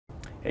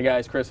Hey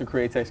guys, Chris with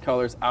Createx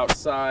Colors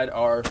outside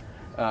our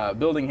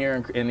building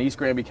here in East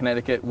Granby,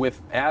 Connecticut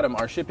with Adam,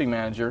 our shipping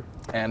manager.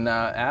 And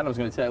Adam's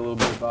going to tell you a little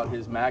bit about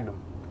his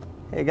Magnum.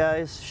 Hey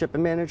guys,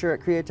 shipping manager at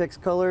Createx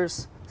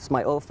Colors. It's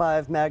my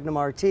 05 Magnum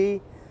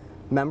RT,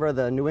 member of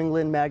the New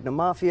England Magnum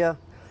Mafia.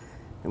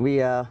 And we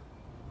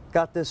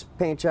got this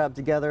paint job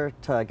together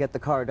to get the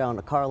car down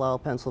to Carlisle,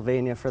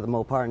 Pennsylvania for the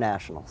Mopar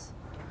Nationals.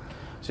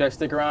 So guys,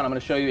 stick around. I'm going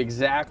to show you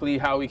exactly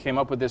how we came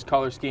up with this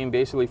color scheme,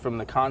 basically from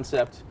the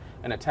concept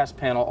and a test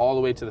panel all the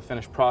way to the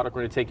finished product.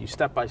 We're going to take you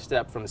step by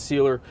step from the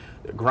sealer,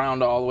 the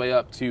ground, all the way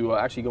up to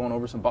actually going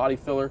over some body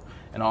filler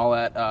and all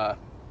that.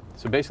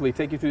 So basically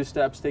take you through the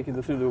steps, take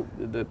you through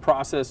the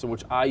process in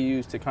which I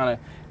use to kind of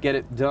get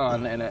it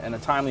done in a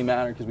timely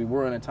manner, because we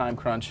were in a time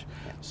crunch.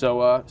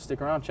 So stick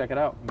around, check it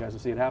out. You guys will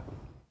see it happen.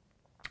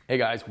 Hey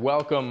guys,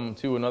 welcome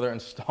to another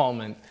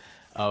installment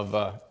of,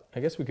 I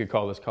guess we could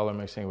call this color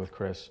mixing with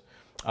Chris.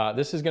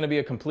 This is going to be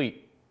a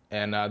complete,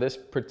 and this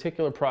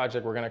particular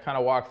project we're going to kind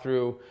of walk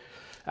through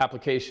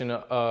application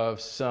of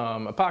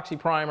some epoxy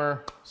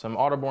primer, some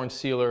Autoborne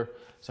sealer,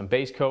 some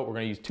base coat. We're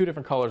going to use two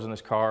different colors in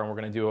this car, and we're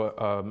going to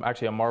do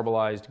actually a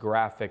marbleized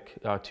graphic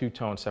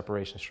two-tone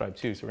separation stripe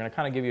too. So we're going to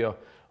kind of give you an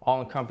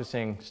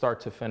all-encompassing start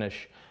to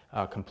finish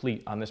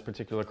complete on this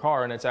particular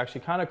car. And it's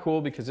actually kind of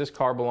cool because this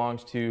car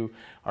belongs to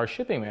our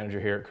shipping manager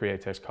here at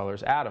Createx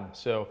Colors, Adam.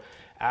 So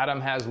Adam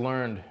has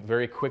learned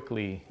very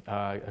quickly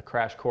a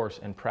crash course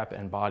in prep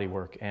and body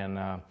work. And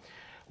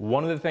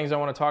one of the things I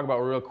want to talk about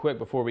real quick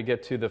before we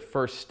get to the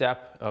first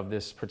step of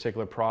this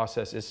particular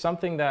process is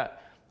something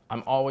that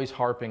I'm always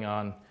harping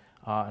on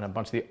in a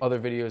bunch of the other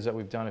videos that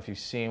we've done. If you've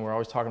seen, we're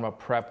always talking about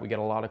prep. We get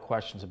a lot of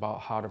questions about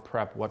how to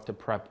prep, what to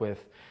prep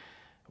with,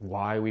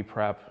 why we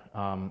prep.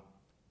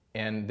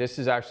 And this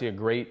is actually a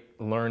great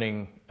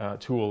learning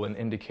tool and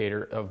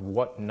indicator of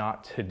what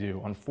not to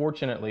do.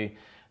 Unfortunately,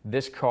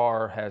 this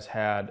car has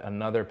had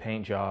another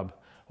paint job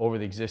over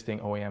the existing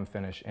OEM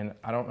finish. And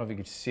I don't know if you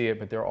can see it,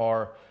 but there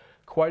are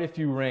quite a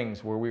few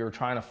rings where we were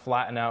trying to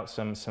flatten out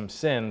some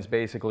sins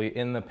basically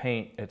in the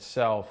paint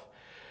itself.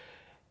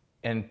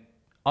 And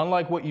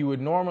unlike what you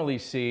would normally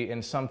see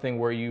in something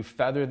where you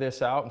feather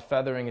this out, and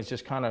feathering is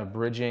just kind of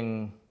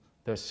bridging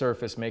the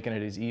surface, making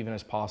it as even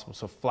as possible.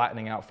 So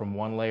flattening out from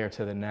one layer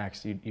to the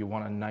next, you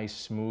want a nice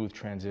smooth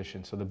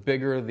transition. So the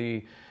bigger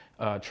the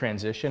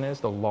transition is,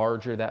 the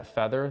larger that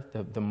feather,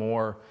 the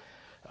more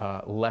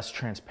less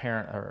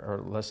transparent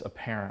or less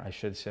apparent, I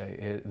should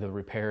say, the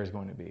repair is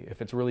going to be.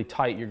 If it's really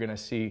tight, you're going to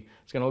see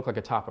it's going to look like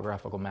a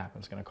topographical map,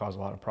 and it's going to cause a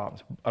lot of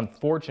problems.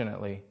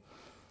 Unfortunately,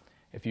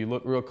 if you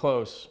look real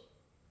close,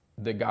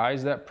 the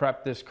guys that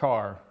prepped this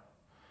car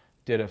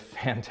did a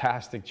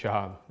fantastic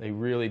job. They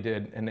really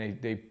did, and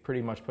they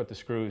pretty much put the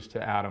screws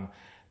to Adam.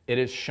 It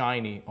is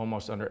shiny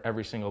almost under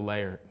every single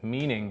layer,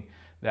 meaning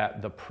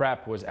that the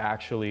prep was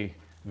actually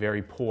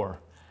very poor.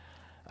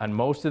 On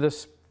most of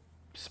the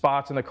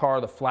spots in the car,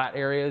 the flat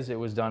areas, it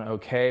was done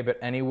okay, but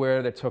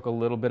anywhere that took a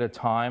little bit of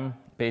time,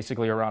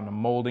 basically around the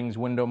moldings,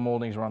 window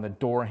moldings, around the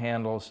door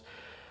handles,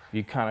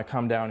 you kind of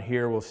come down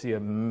here, we'll see a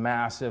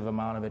massive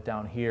amount of it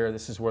down here.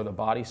 This is where the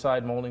body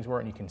side moldings were,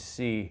 and you can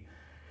see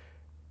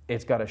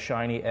it's got a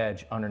shiny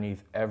edge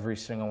underneath every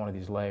single one of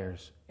these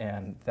layers,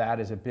 and that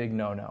is a big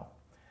no-no.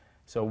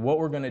 So what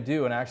we're going to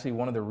do, and actually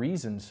one of the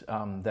reasons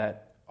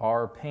that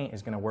our paint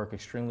is going to work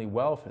extremely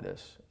well for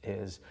this,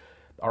 is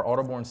our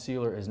Autoborne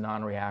sealer is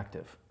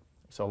non-reactive.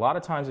 So a lot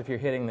of times if you're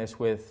hitting this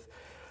with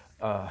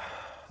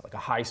like a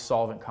high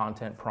solvent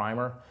content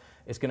primer,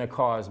 it's going to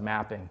cause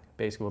mapping.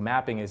 Basically what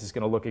mapping is, it's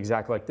going to look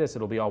exactly like this.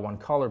 It'll be all one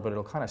color, but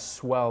it'll kind of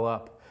swell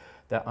up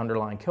that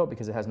underlying coat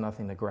because it has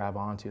nothing to grab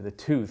onto. The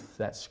tooth,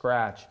 that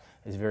scratch,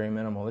 is very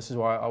minimal. This is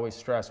why I always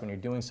stress when you're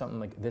doing something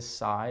like this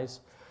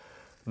size,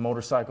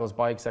 motorcycles,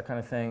 bikes, that kind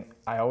of thing,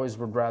 I always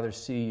would rather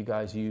see you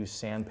guys use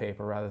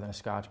sandpaper rather than a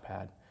Scotch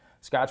pad.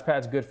 Scotch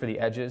pad's good for the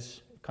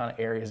edges, kind of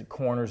areas,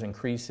 corners and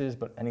creases,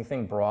 but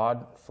anything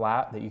broad,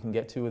 flat that you can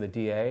get to with a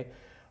DA,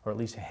 or at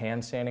least a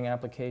hand sanding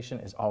application,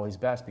 is always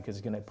best because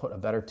it's going to put a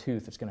better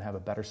tooth, it's going to have a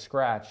better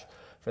scratch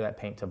for that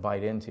paint to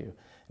bite into.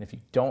 And if you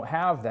don't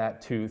have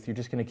that tooth, you're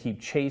just going to keep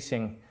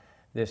chasing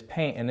this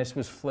paint, and this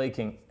was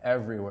flaking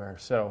everywhere.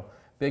 So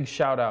big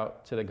shout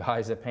out to the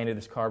guys that painted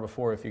this car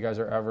before. If you guys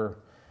are ever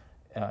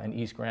in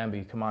East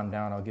Granby, come on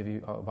down,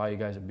 I'll buy you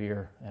guys a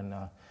beer, and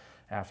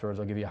afterwards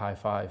I'll give you a high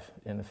five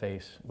in the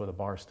face with a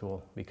bar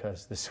stool,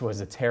 because this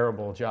was a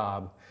terrible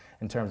job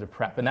in terms of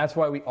prep. And that's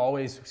why we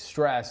always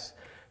stress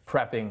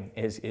prepping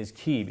is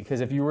key,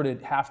 because if you were to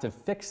have to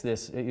fix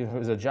this, it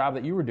was a job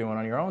that you were doing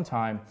on your own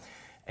time,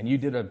 and you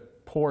did a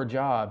poor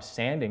job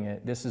sanding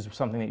it, this is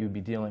something that you'd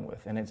be dealing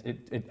with. And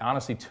it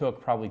honestly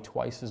took probably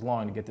twice as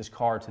long to get this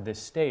car to this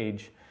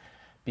stage,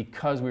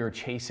 because we were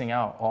chasing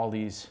out all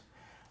these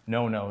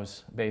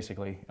no-nos,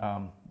 basically,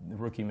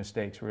 rookie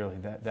mistakes really,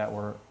 that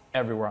were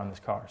everywhere on this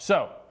car.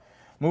 So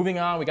moving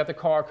on, we got the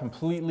car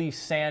completely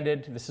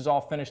sanded. This is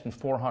all finished in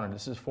 400.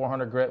 This is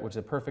 400 grit, which is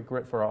a perfect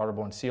grit for our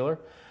Autoborne sealer.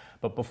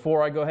 But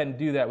before I go ahead and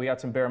do that, we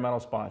got some bare metal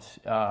spots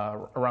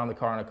around the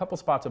car and a couple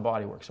spots of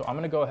bodywork. So I'm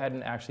going to go ahead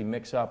and actually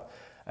mix up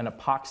an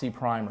epoxy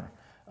primer.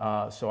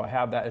 So I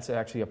have that. It's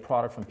actually a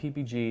product from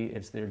PPG.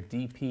 It's their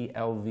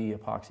DPLV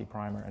epoxy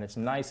primer, and it's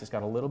nice. It's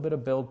got a little bit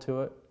of build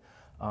to it,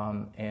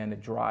 and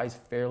it dries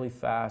fairly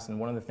fast. And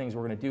one of the things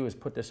we're going to do is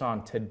put this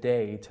on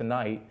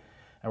tonight,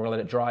 and we're going to let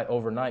it dry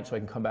overnight so I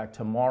can come back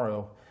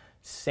tomorrow,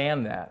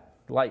 sand that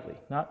lightly,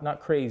 not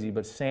crazy,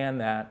 but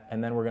sand that,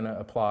 and then we're going to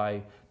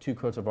apply 2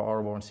 coats of our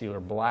Automotive sealer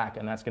black,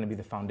 and that's going to be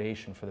the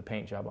foundation for the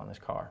paint job on this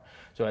car.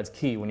 So that's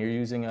key. When you're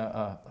using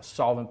a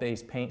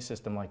solvent-based paint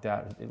system like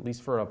that, at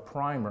least for a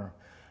primer,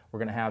 we're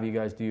going to have you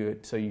guys do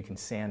it so you can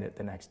sand it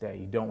the next day.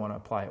 You don't want to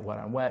apply it wet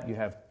on wet. You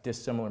have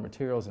dissimilar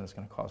materials, and it's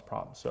going to cause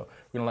problems. So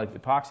we're going to let the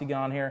epoxy go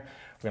on here.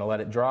 We're going to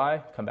let it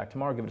dry, come back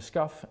tomorrow, give it a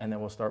scuff, and then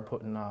we'll start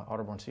putting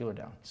Automotive sealer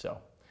down. So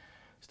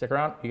stick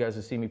around. You guys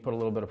will see me put a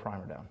little bit of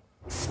primer down.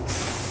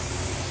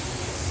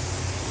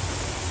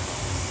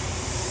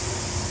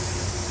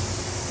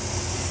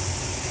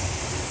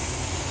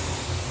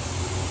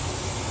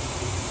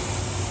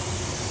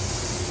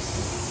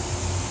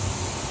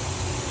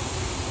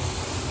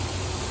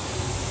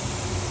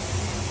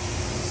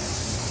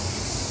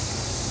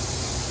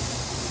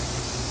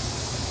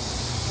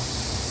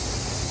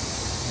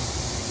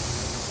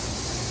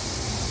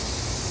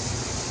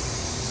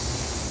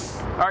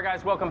 All right,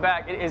 guys, welcome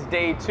back. It is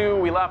day 2.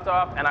 We left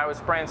off, and I was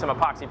spraying some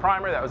epoxy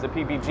primer. That was the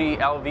PPG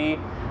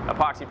LV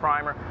epoxy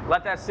primer.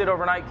 Let that sit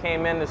overnight.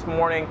 Came in this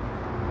morning,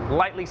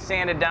 lightly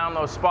sanded down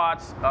those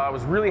spots. I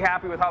was really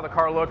happy with how the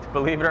car looked.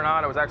 Believe it or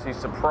not, I was actually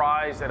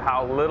surprised at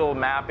how little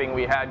mapping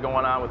we had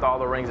going on with all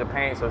the rings of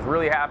paint. So I was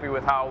really happy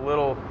with how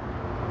little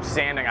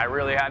sanding I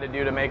really had to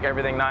do to make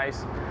everything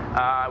nice.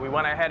 We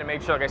went ahead and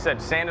made sure, like I said,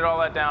 sanded all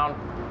that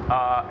down.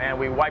 And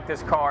we wiped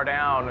this car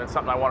down, and it's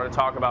something I wanted to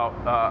talk about.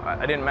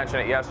 I didn't mention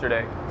it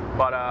yesterday,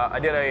 but I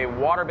did a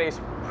water-based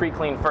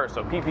pre-clean first.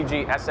 So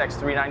PPG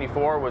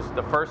SX394 was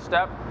the first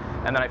step,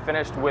 and then I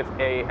finished with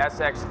a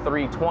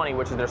SX320,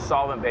 which is their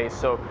solvent-based.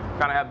 So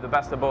kind of have the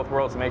best of both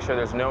worlds to make sure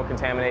there's no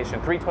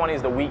contamination. 320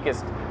 is the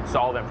weakest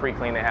solvent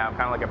pre-clean they have,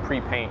 kind of like a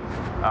pre-paint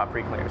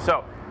pre-cleaner.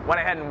 So went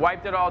ahead and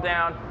wiped it all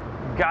down,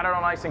 got it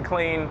all nice and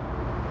clean,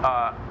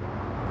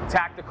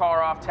 tacked the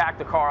car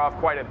off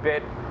quite a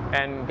bit.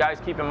 And guys,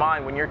 keep in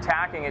mind, when you're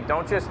tacking it,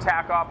 don't just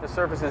tack off the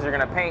surfaces you're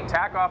going to paint,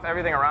 tack off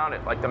everything around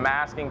it, like the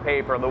masking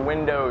paper, the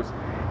windows,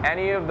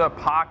 any of the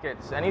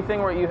pockets,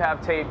 anything where you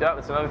have taped up.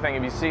 It's another thing,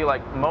 if you see,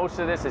 like, most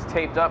of this is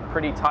taped up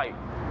pretty tight.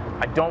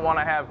 I don't want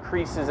to have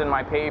creases in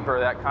my paper,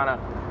 that kind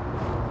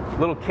of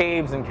little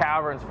caves and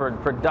caverns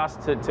for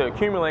dust to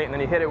accumulate, and then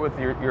you hit it with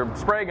your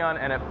spray gun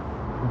and it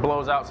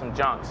blows out some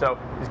junk. So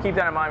just keep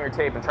that in mind when you're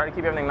taping. Try to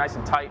keep everything nice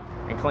and tight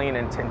and clean,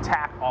 and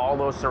tack all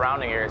those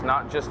surrounding areas,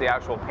 not just the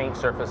actual paint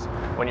surface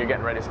when you're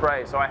getting ready to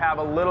spray. So I have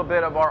a little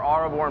bit of our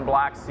Automotive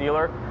black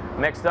sealer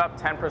mixed up,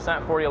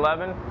 10%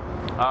 4011.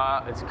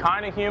 It's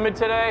kind of humid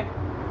today.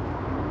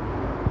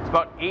 It's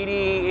about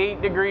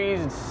 88 degrees,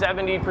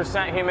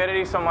 70%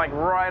 humidity, so I'm like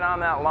right on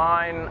that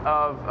line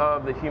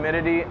of the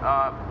humidity.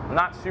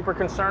 Not super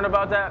concerned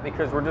about that,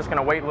 because we're just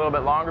going to wait a little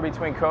bit longer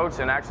between coats,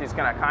 and actually it's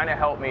going to kind of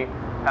help me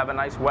have a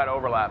nice wet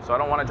overlap. So I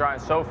don't want to dry in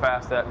so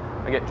fast that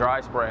I get dry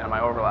spray on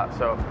my overlap.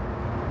 So,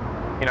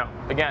 you know,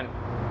 again,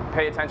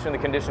 pay attention to the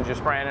conditions you're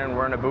spraying in.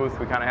 We're in a booth.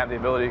 We kind of have the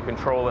ability to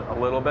control it a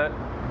little bit.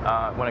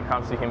 When it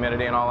comes to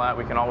humidity and all that,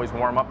 we can always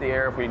warm up the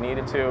air if we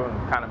needed to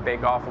and kind of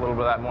bake off a little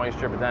bit of that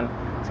moisture, but then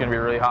it's going to be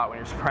really hot when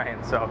you're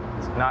spraying, so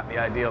it's not the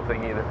ideal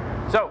thing either.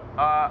 So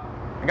I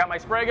got my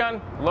spray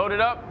gun loaded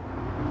up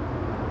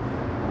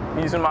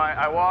using my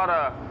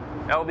Iwata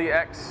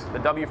LVX, the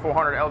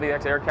W400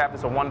 LVX air cap.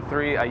 It's a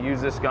 1.3. I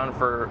use this gun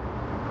for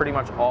pretty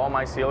much all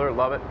my sealer.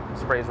 Love it. It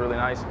sprays really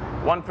nice.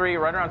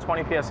 1.3, right around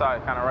 20 psi,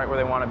 kind of right where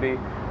they want to be.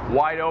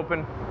 Wide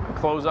open.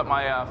 Close up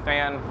my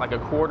fan like a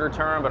quarter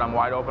turn, but I'm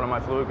wide open on my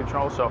fluid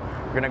control. So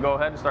we're going to go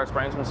ahead and start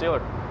spraying some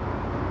sealer.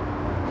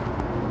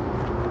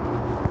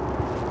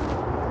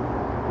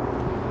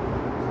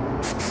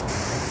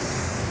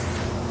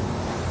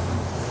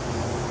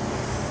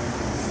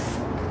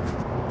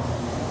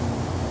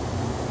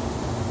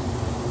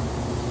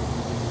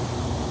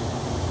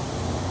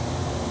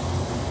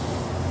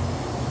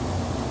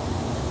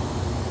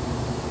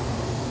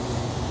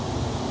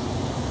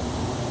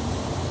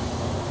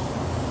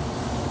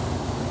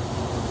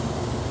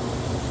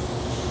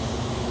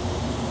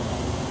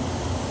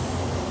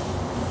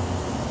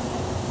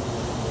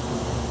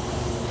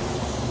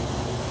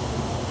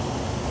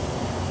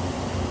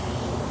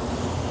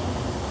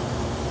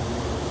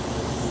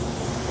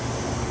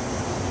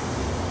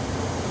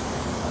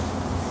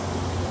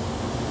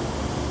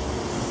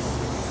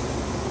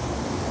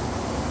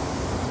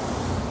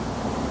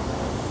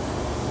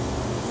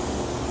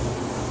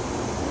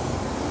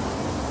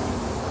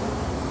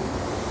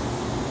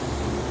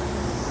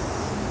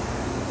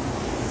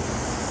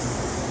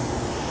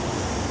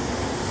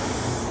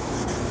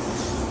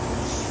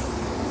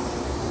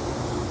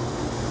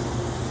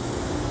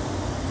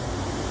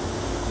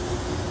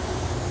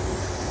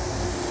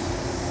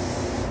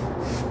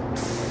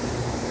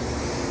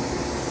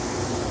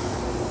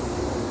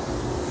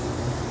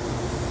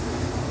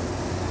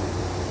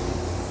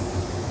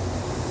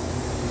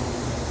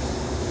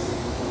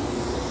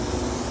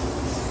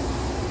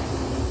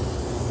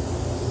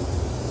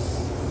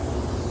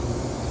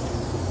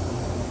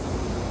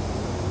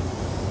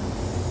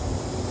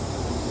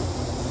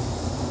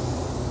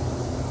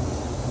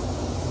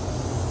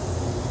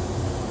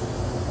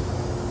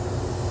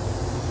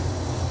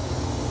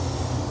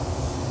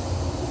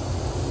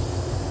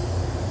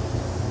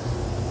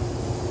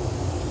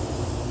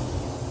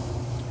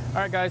 All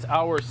right, guys,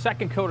 our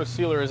second coat of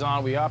sealer is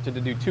on. We opted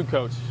to do 2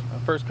 coats.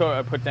 First coat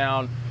I put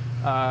down,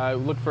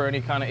 look for any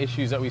kind of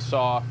issues that we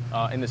saw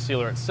in the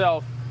sealer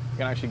itself. I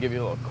can actually give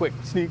you a little quick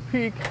sneak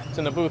peek. It's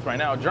in the booth right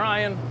now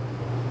drying,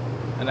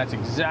 and that's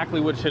exactly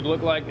what it should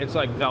look like. It's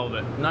like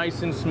velvet,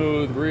 nice and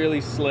smooth,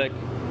 really slick.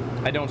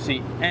 I don't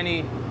see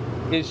any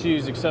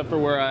issues except for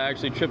where I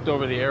actually tripped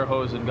over the air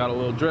hose and got a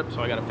little drip,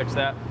 so I got to fix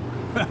that.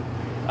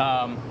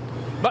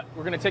 But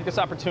we're going to take this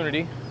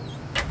opportunity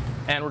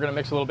and we're going to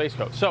mix a little base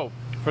coat. So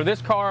for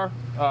this car,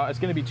 it's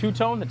going to be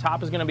two-tone. The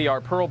top is going to be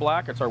our pearl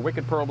black. It's our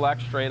wicked pearl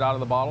black straight out of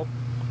the bottle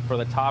for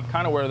the top,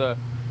 kind of where the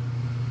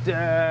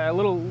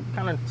little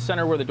kind of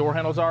center where the door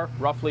handles are,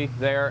 roughly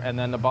there. And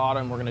then the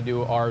bottom, we're going to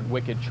do our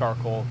wicked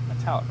charcoal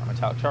metallic, our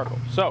metallic charcoal.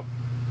 So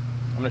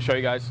I'm going to show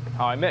you guys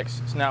how I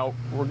mix. So now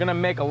we're going to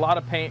make a lot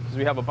of paint because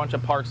we have a bunch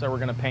of parts that we're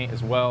going to paint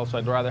as well. So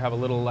I'd rather have a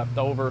little left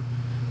over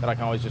that I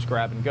can always just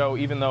grab and go,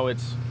 even though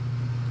it's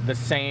the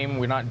same.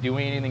 We're not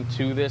doing anything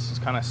to this. It's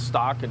kind of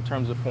stock in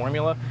terms of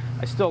formula.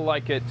 I still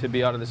like it to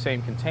be out of the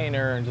same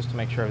container and just to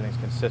make sure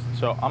everything's consistent.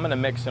 So I'm going to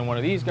mix in one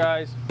of these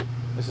guys.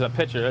 This is a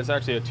pitcher. That's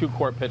actually a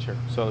 2-quart pitcher.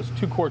 So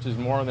 2 quarts is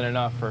more than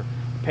enough for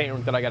the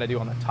paint that I got to do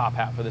on the top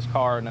half of this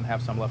car, and then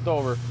have some left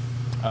over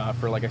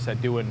for, like I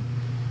said, doing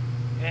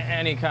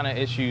any kind of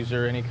issues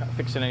or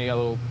fixing any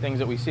little things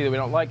that we see that we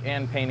don't like,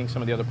 and painting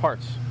some of the other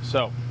parts.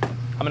 So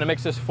I'm going to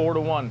mix this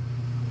 4-to-1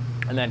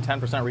 and then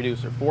 10%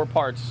 reducer. 4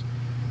 parts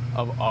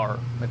of our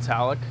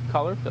metallic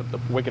color, the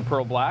wicked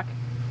pearl black,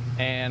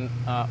 and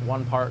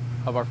 1 part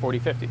of our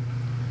 40/50.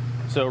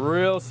 So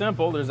real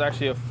simple. There's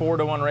actually a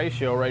 4-to-1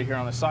 ratio right here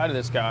on the side of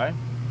this guy.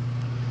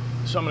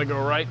 So I'm going to go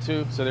right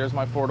to, so there's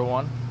my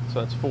 4-to-1. So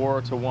that's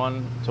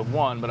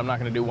 4-to-1 but I'm not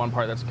going to do 1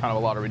 part. That's kind of a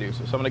lot of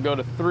reducer. So I'm going to go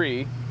to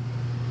 3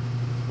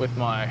 with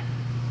my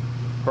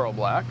pearl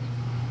black,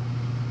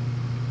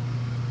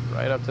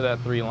 right up to that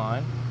 3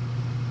 line.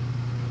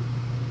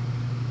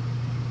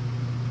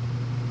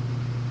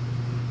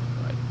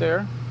 Right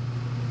there.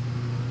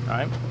 All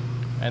right.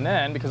 And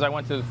then, because I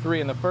went to the 3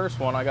 in the first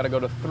one, I got to go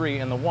to 3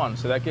 in the 1.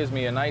 So that gives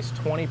me a nice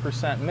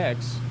 20%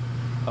 mix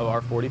of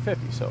our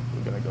 40/50. So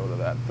we're going to go to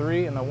that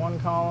 3 in the 1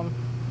 column.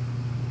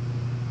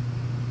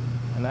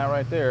 And that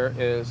right there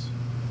is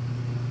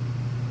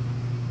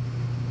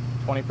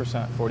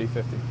 20%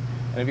 40/50.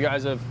 And if you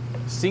guys have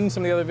seen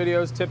some of the other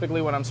videos,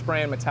 typically when I'm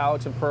spraying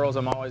metallics and pearls,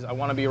 I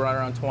want to be right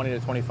around 20 to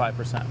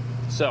 25%.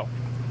 So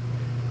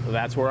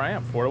that's where I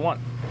am, 4-to-1.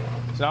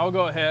 So now we'll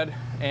go ahead,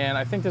 and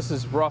I think this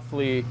is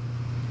roughly,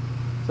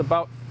 it's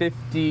about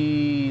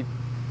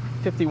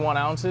 51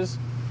 ounces.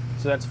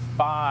 So that's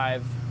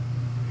 5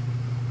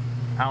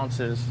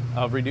 ounces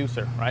of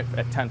reducer, right,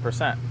 at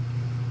 10%.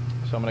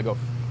 So I'm going to go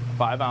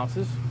 5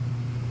 ounces.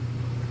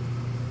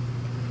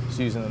 Just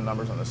using the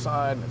numbers on the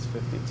side, and it's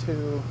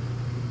 52.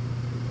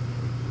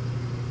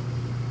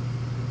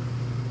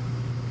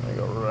 I'm going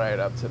to go right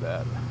up to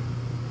that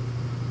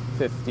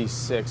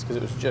 56, because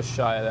it was just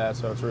shy of that,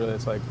 so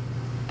it's like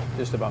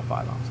just about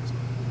 5 ounces.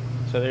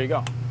 So there you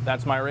go.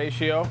 That's my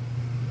ratio.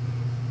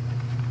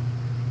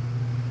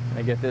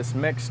 I get this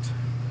mixed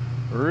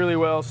really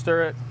well,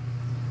 stir it,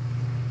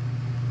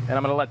 and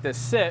I'm going to let this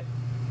sit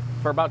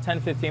for about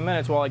 10-15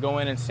 minutes while I go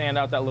in and sand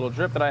out that little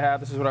drip that I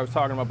have. This is what I was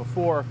talking about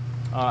before.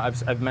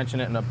 I've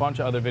mentioned it in a bunch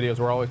of other videos.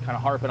 We're always kind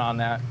of harping on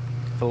that,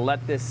 to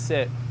let this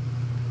sit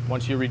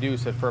once you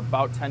reduce it for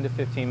about 10 to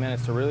 15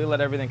 minutes to really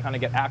let everything kind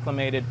of get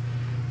acclimated.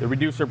 The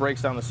reducer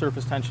breaks down the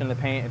surface tension in the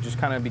paint. It just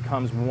kind of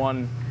becomes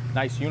one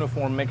nice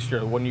uniform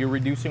mixture. When you're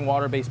reducing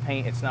water-based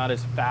paint, it's not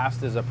as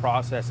fast as a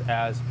process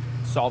as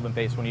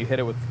solvent-based. When you hit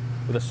it with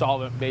a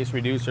solvent-based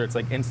reducer, it's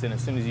like instant.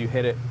 As soon as you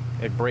hit it,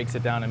 it breaks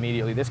it down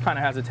immediately. This kind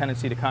of has a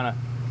tendency to kind of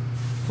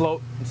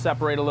float and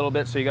separate a little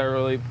bit, so you got to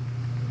really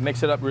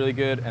mix it up really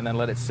good and then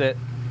let it sit.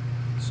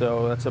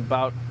 So that's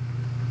about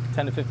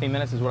 10 to 15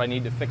 minutes is what I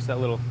need to fix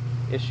that little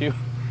issue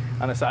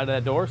on the side of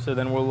that door. So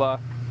then we'll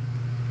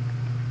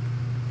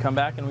come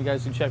back and you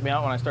guys can check me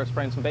out when I start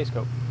spraying some base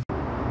coat.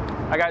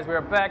 Hi guys, we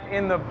are back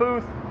in the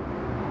booth.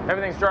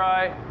 Everything's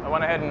dry. I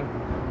went ahead and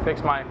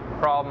fixed my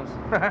problems.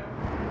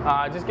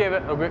 Just gave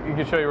it, you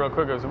can show you real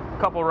quick, it was a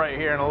couple right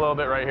here and a little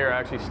bit right here. I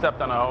actually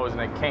stepped on a hose and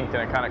it kinked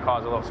and it kind of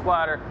caused a little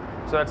splatter.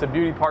 So that's a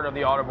beauty part of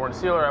the Automotive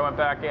sealer. I went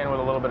back in with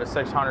a little bit of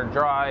 600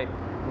 dry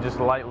and just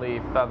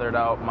lightly feathered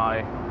out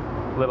my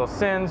little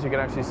sins. You can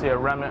actually see a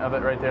remnant of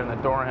it right there in the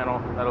door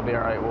handle. That'll be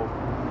all right, we'll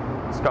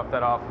scuff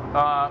that off.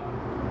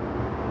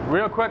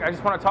 Real quick, I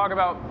just want to talk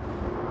about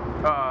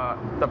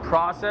the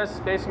process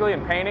basically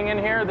in painting in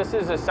here. This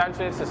is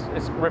essentially,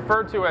 it's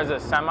referred to as a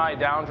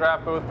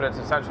semi-downdraft booth, but it's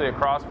essentially a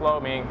cross flow,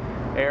 meaning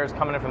air is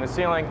coming in from the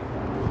ceiling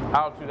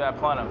out through that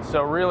plenum.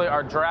 So really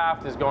our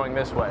draft is going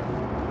this way.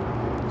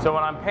 So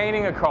when I'm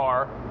painting a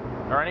car,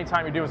 or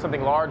anytime you're doing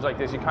something large like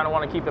this, you kind of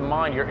want to keep in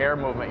mind your air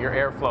movement, your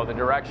airflow, the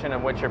direction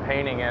in which you're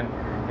painting in,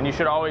 and you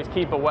should always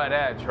keep a wet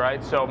edge,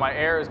 right? So my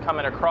air is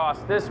coming across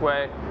this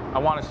way. I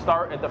want to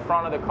start at the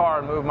front of the car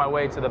and move my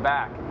way to the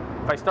back.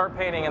 If I start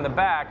painting in the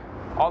back,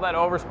 all that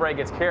overspray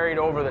gets carried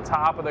over the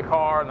top of the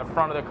car and the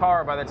front of the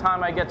car. By the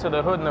time I get to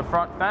the hood and the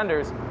front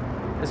fenders,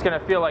 it's going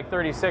to feel like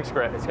 36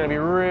 grit. It's going to be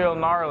real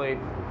gnarly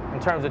in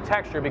terms of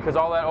texture because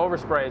all that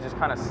overspray is just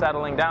kind of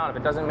settling down. If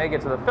it doesn't make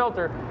it to the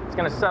filter, it's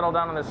going to settle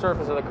down on the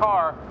surface of the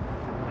car,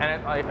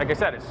 and like I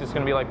said, it's just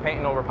going to be like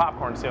painting over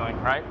popcorn ceiling,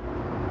 right?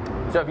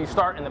 So if you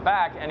start in the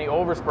back, any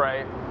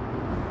overspray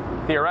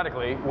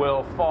theoretically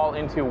will fall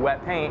into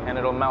wet paint and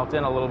it'll melt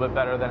in a little bit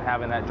better than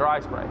having that dry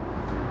spray.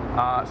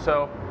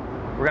 So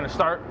we're going to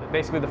start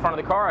basically the front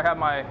of the car. I have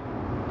my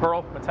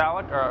pearl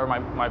metallic, or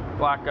my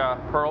black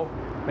pearl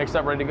mixed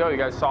up, ready to go. You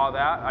guys saw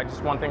that.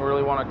 One thing we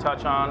really want to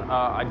touch on,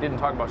 I didn't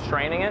talk about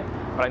straining it,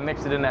 but I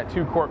mixed it in that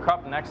 2-quart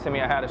cup. Next to me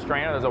I had a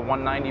strainer. There's a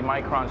 190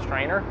 micron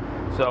strainer.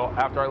 So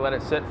after I let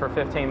it sit for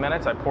 15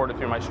 minutes, I poured it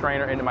through my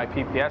strainer into my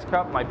PPS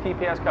cup. My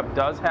PPS cup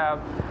does have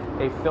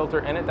a filter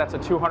in it. That's a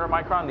 200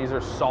 micron. These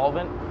are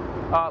solvent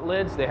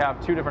lids. They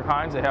have two different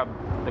kinds. They have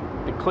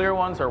the clear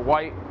ones are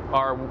white,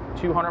 are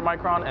 200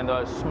 micron, and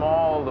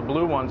the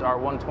blue ones are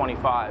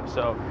 125.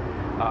 So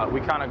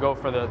we kind of go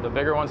for the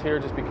bigger ones here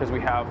just because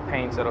we have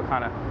paints that are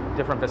kind of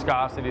different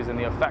viscosities and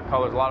the effect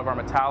colors. A lot of our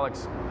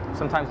metallics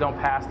sometimes don't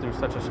pass through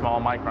such a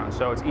small micron.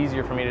 So it's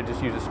easier for me to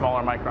just use a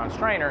smaller micron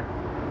strainer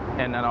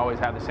and then always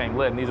have the same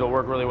lid. And these will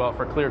work really well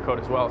for clear coat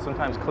as well.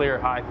 Sometimes clear,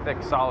 high,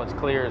 thick, solids,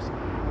 clears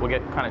will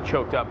get kind of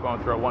choked up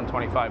going through a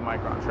 125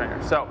 micron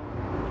strainer. So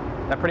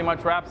that pretty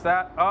much wraps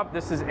that up.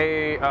 This is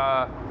a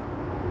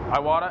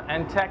Iwata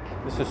N-Tech.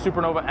 This is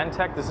Supernova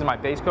N-Tech. This is my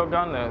base coat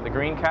gun, the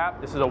green cap.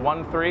 This is a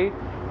 1.3.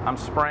 I'm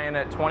spraying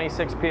at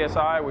 26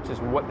 PSI, which is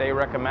what they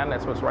recommend.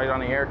 That's what's right on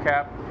the air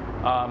cap.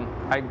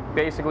 I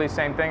basically,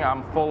 same thing.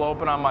 I'm full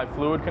open on my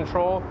fluid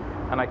control,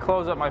 and I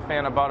close up my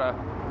fan about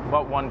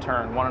 1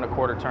 turn, 1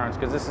 1/4 turns,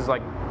 because this is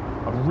like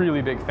a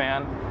really big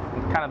fan.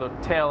 And kind of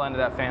the tail end of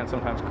that fan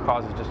sometimes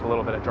causes just a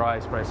little bit of dry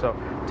spray. So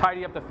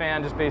tidy up the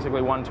fan, just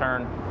basically 1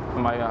 turn.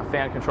 My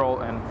fan control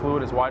and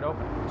fluid is wide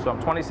open. So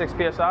I'm 26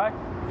 PSI,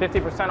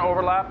 50%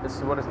 overlap. This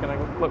is what it's going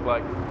to look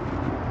like.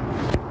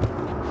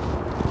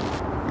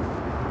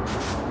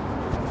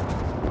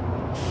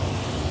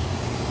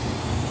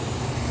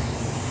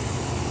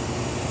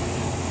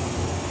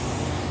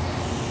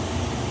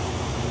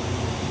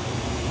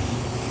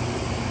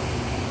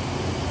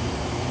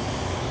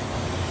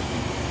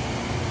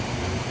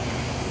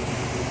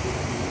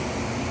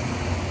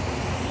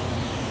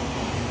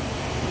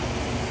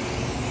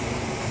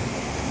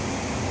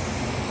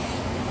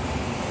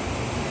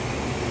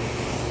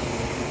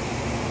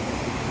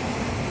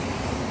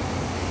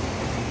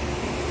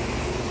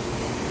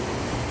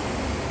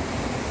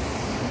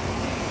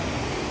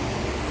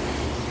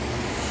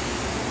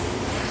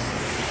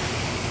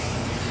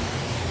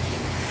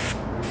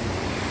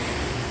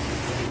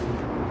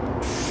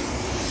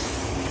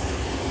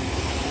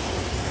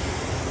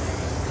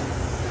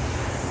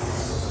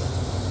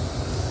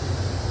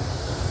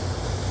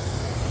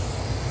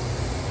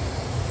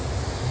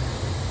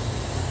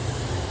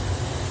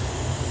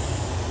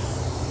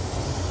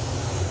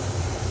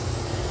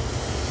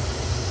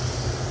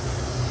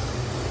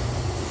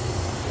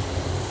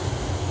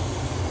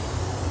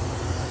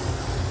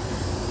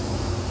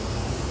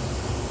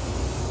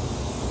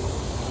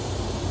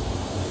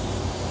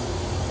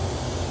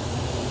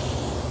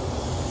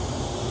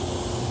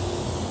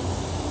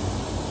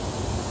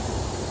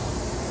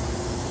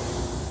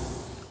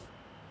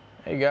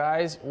 Hey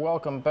guys,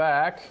 welcome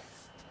back.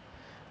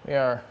 We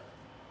are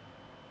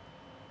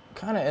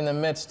kind of in the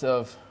midst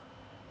of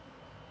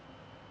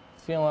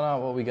feeling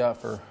out what we got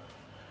for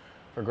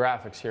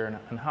graphics here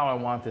and how I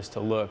want this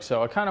to look.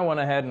 So I kind of went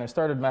ahead and I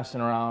started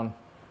messing around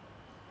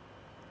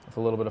with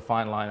a little bit of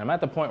fine line. I'm at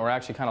the point where I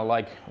actually kind of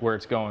like where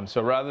it's going.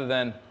 So rather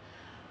than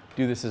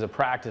do this as a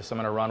practice, I'm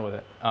going to run with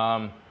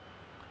it.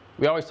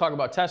 We always talk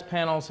about test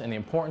panels and the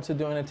importance of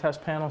doing a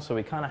test panel, so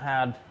we kind of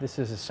had, this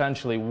is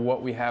essentially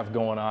what we have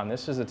going on.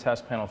 This is a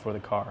test panel for the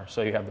car.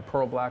 So you have the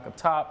pearl black up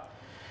top.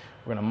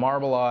 We're going to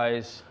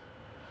marbleize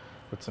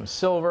with some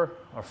silver,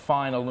 or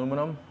fine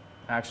aluminum,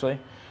 actually,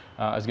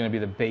 is going to be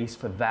the base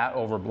for that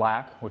over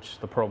black, which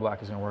the pearl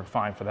black is going to work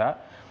fine for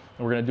that.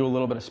 And we're going to do a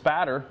little bit of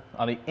spatter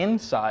on the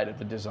inside of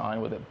the design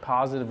with it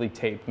positively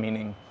taped,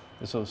 meaning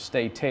this will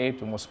stay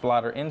taped and we'll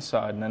splatter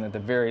inside, and then at the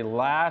very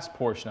last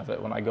portion of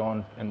it, when I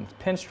go and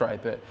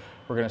pinstripe it,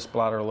 we're going to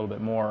splatter a little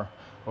bit more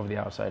over the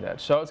outside edge.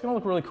 So it's going to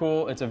look really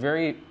cool. It's a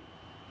very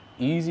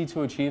easy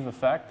to achieve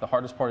effect. The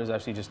hardest part is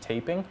actually just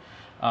taping,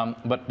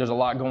 but there's a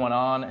lot going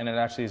on, and it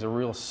actually is a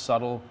real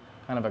subtle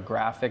kind of a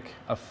graphic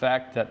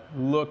effect that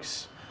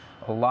looks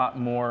a lot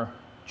more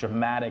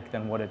dramatic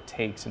than what it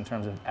takes in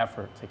terms of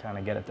effort to kind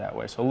of get it that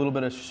way. So a little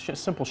bit of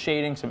simple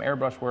shading, some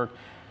airbrush work,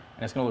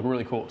 and it's going to look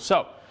really cool.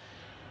 So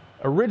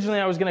originally,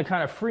 I was going to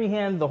kind of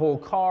freehand the whole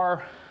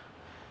car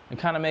and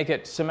kind of make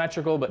it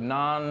symmetrical but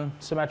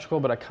non-symmetrical,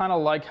 but I kind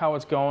of like how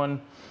it's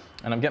going,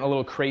 and I'm getting a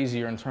little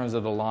crazier in terms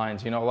of the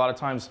lines. You know, a lot of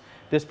times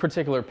this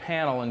particular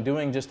panel, and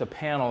doing just a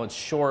panel, it's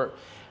short,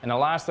 and the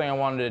last thing I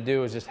wanted to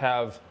do is just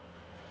have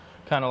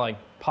kind of like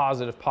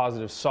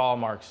positive saw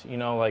marks. You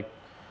know, like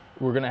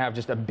we're going to have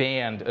just a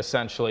band,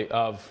 essentially,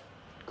 of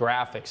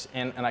graphics,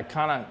 and I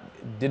kind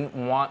of didn't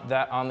want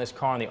that on this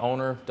car, and the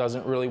owner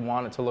doesn't really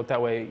want it to look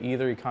that way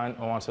either. He kind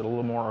of wants it a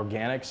little more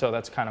organic, so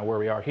that's kind of where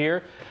we are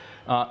here.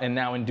 And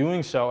now in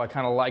doing so, I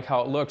kind of like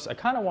how it looks. I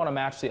kind of want to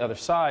match the other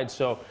side,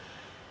 so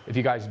if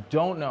you guys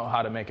don't know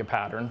how to make a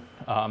pattern,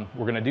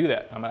 we're going to do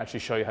that. I'm going to actually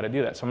show you how to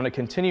do that. So I'm going to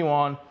continue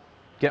on,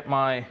 get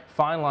my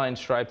fine line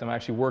striped. I'm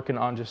actually working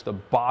on just the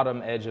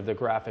bottom edge of the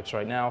graphics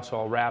right now, so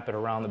I'll wrap it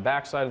around the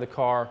back side of the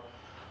car,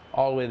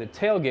 all the way to the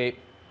tailgate,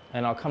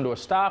 and I'll come to a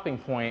stopping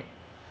point,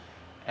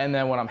 and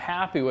then when I'm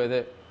happy with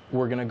it,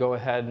 we're going to go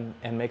ahead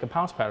and make a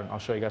pounce pattern. I'll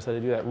show you guys how to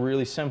do that.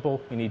 Really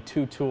simple. You need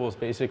two tools,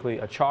 basically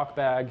a chalk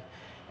bag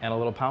and a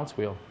little pounce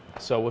wheel.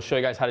 So we'll show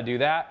you guys how to do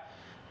that.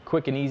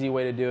 Quick and easy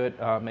way to do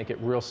it. Make it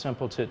real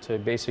simple to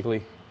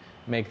basically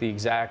make the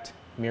exact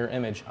mirror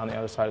image on the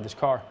other side of this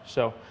car.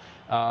 So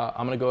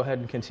I'm going to go ahead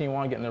and continue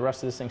on getting the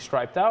rest of this thing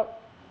striped out,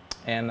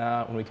 and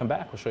when we come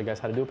back, we'll show you guys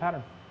how to do a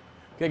pattern.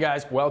 Okay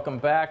guys, welcome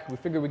back. We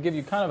figured we'd give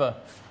you kind of a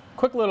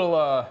quick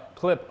little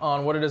clip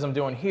on what it is I'm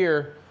doing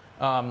here.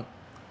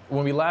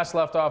 When we last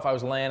left off, I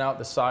was laying out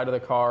the side of the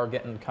car,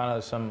 getting kind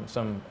of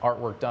some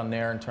artwork done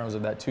there in terms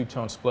of that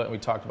two-tone split, and we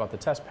talked about the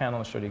test panel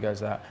and showed you guys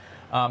that.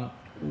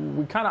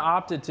 We kind of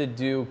opted to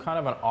do kind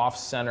of an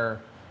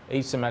off-center,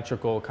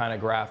 asymmetrical kind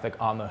of graphic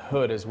on the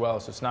hood as well,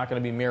 so it's not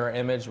going to be mirror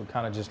image. We're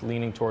kind of just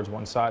leaning towards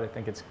one side. I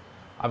think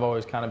I've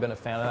always kind of been a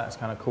fan of that. It's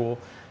kind of cool.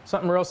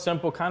 Something real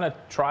simple, kind of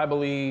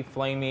tribally,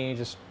 flamey,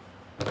 just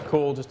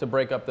cool, just to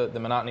break up the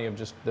monotony of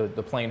just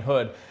the plain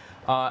hood.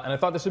 And I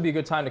thought this would be a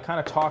good time to kind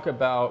of talk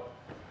about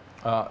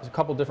a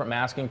couple different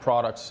masking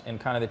products and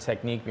kind of the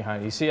technique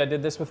behind it. You see, I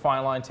did this with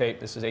fine line tape.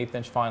 This is 1/8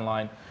 inch fine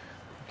line.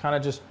 Kind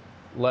of just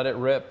let it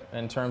rip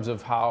in terms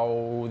of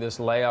how this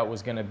layout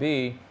was going to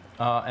be.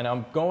 And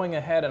I'm going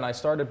ahead and I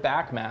started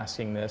back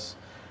masking this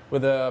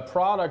with a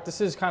product.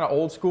 This is kind of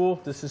old school.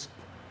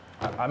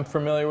 I'm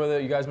familiar with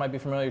it. You guys might be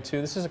familiar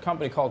too. This is a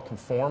company called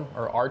Conform,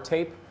 or Art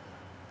Tape,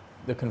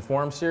 the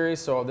Conform series.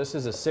 So this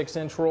is a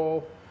 6-inch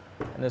roll,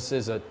 and this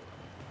is a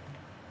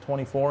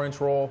 24-inch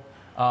roll.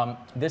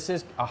 This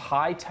is a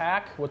high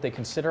tack, what they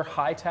consider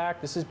high tack.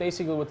 This is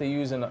basically what they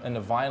use in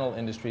the vinyl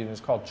industry, and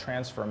it's called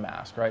transfer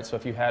mask, right? So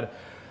if you had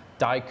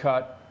die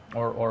cut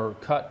or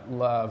cut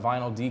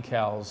vinyl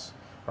decals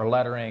or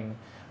lettering,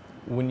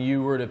 when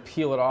you were to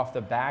peel it off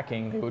the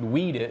backing, they would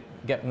weed it,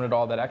 getting rid of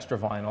all that extra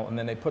vinyl, and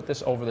then they put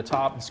this over the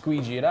top and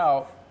squeegee it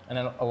out, and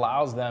it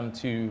allows them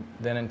to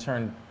then in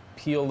turn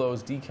peel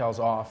those decals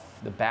off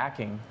the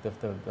backing,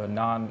 the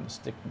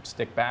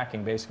non-stick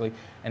backing basically,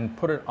 and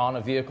put it on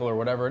a vehicle or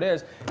whatever it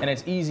is, and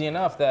it's easy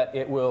enough that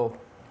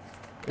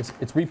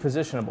it's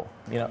repositionable,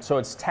 you know. So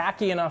it's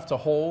tacky enough to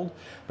hold,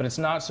 but it's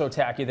not so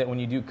tacky that when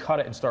you do cut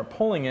it and start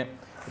pulling it,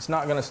 it's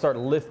not going to start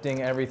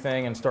lifting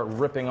everything and start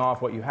ripping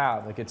off what you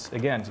have. Like, it's,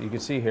 again, so you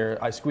can see here,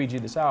 I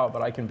squeegeed this out,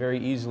 but I can very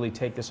easily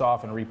take this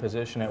off and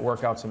reposition it,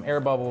 work out some air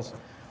bubbles.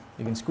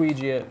 You can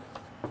squeegee it.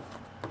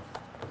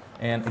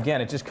 And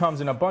again, it just comes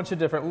in a bunch of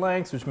different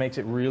lengths, which makes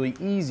it really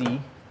easy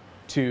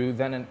to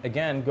then,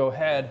 again, go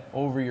ahead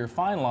over your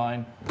fine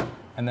line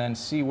and then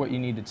see what you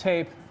need to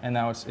tape. And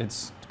now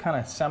it's kind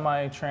of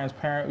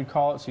semi-transparent, we'd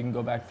call it, so you can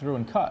go back through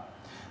and cut.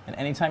 And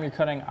anytime you're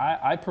cutting,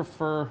 I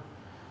prefer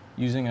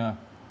using an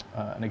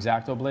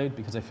X-Acto blade,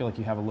 because I feel like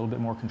you have a little bit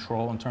more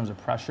control in terms of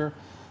pressure.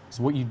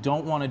 So what you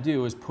don't want to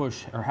do is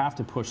push, or have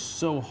to push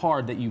so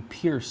hard that you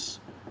pierce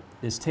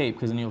this tape,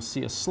 because then you'll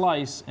see a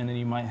slice and then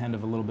you might end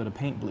up a little bit of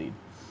paint bleed.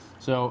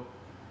 So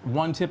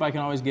one tip I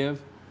can always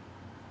give,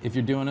 if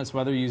you're doing this,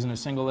 whether you're using a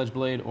single edge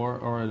blade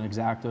or an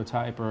X-Acto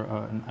type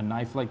or a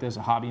knife like this,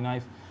 a hobby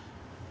knife,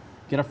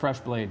 get a fresh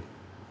blade.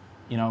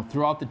 You know,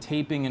 throughout the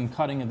taping and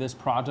cutting of this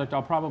project,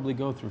 I'll probably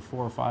go through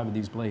 4 or 5 of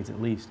these blades at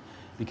least,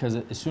 because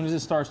as soon as it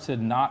starts to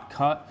not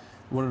cut,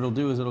 what it'll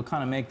do is it'll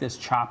kind of make this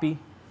choppy.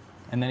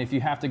 And then if you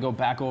have to go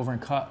back over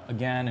and cut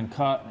again and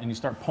cut, and you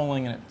start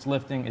pulling and it's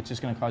lifting, it's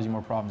just going to cause you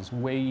more problems. It's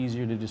way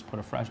easier to just put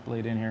a fresh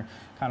blade in here,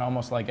 kind of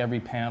almost like every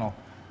panel.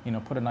 You know,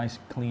 put a nice,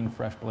 clean,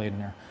 fresh blade in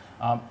there.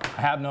 I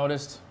have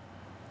noticed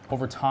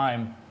over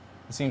time,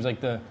 it seems like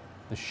the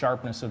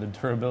sharpness or the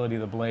durability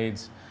of the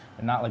blades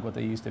are not like what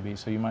they used to be.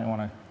 So you might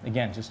want to,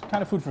 again, just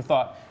kind of food for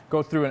thought,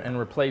 go through and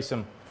replace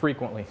them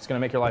frequently. It's going to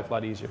make your life a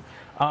lot easier.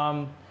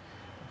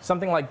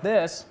 Something like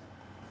this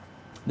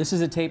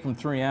is a tape from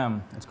 3M.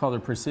 It's called a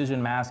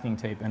precision masking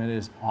tape, and it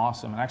is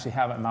awesome. I actually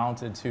have it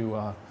mounted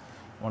to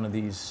one of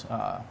these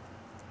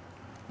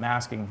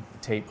masking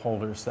tape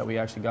holders that we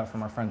actually got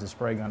from our friends at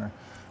Spray Gunner.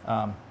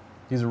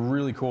 These are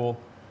really cool.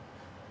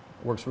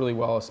 Works really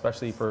well,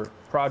 especially for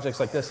projects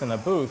like this in the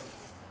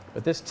booth.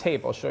 But this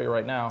tape, I'll show you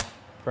right now,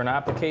 for an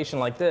application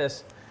like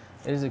this,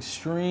 it is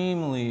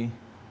extremely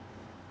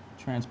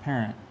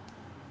transparent.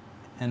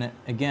 And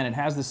again, it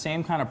has the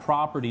same kind of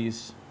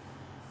properties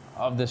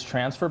of this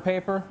transfer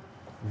paper.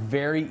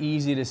 Very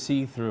easy to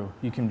see through.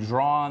 You can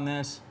draw on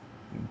this,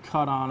 you can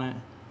cut on it.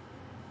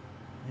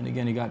 And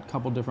again, you got a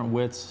couple different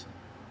widths.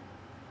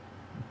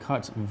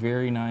 Cuts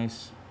very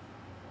nice.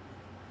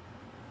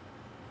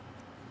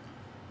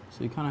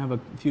 So you kind of have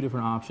a few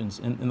different options.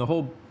 And the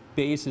whole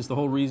basis, the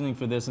whole reasoning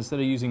for this, instead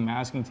of using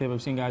masking tape,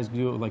 I've seen guys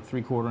do it with like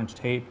 3/4 inch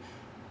tape,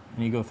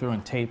 and you go through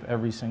and tape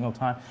every single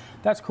time.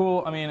 That's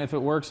cool. I mean, if it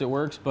works,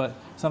 but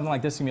something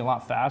like this can be a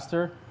lot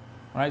faster,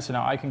 right? So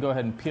now I can go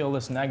ahead and peel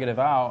this negative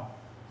out,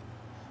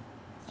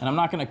 and I'm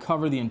not going to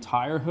cover the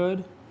entire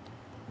hood.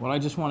 What I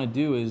just want to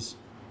do is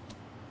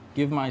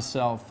give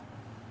myself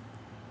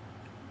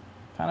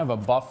kind of a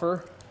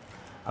buffer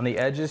on the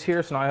edges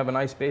here, so now I have a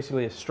nice,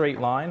 basically a straight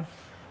line.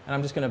 And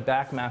I'm just going to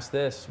back mask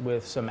this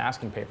with some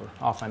masking paper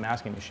off my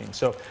masking machine.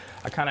 So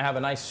I kind of have a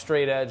nice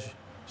straight edge,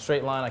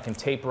 straight line I can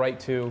tape right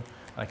to. And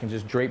I can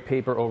just drape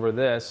paper over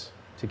this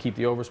to keep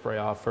the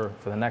overspray off for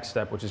the next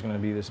step, which is going to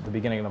be the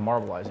beginning of the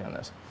marbleizing on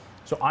this.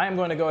 So I am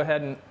going to go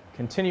ahead and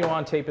continue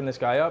on taping this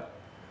guy up.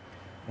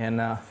 And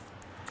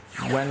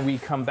when we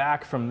come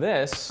back from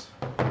this,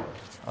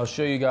 I'll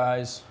show you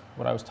guys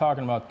what I was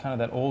talking about, kind of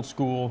that old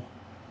school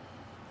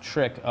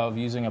trick of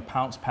using a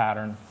pounce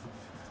pattern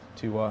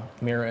to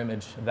mirror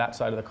image that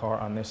side of the car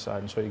on this side,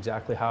 and show you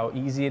exactly how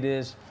easy it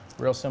is,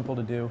 real simple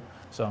to do.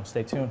 So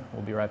stay tuned,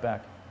 we'll be right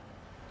back.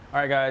 All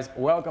right guys,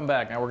 welcome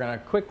back. Now we're gonna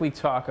quickly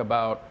talk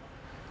about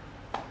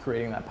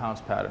creating that pounce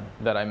pattern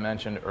that I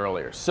mentioned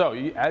earlier. So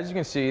as you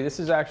can see, this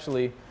is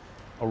actually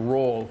a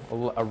roll,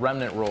 a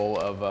remnant roll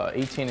of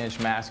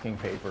 18-inch masking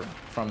paper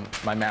from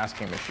my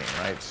masking machine,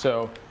 right?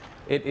 So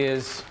it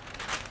is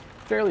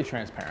fairly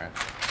transparent.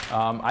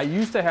 I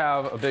used to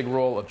have a big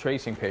roll of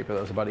tracing paper that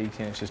was about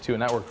 18 inches too,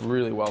 and that worked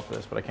really well for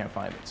this, but I can't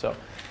find it. So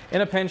in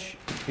a pinch,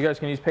 you guys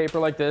can use paper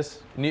like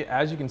this.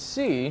 As you can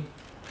see,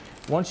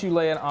 once you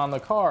lay it on the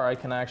car, I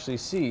can actually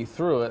see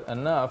through it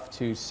enough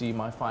to see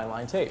my fine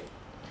line tape.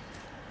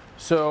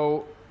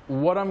 So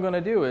what I'm going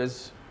to do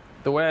is,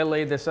 the way I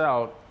laid this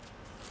out,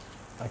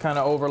 I kind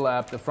of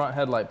overlap the front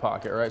headlight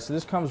pocket, right? So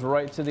this comes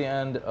right to the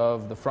end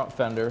of the front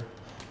fender,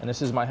 and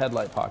this is my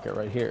headlight pocket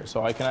right here.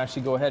 So I can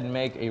actually go ahead and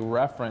make a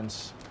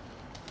reference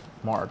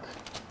mark,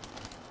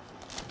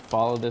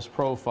 follow this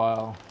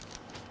profile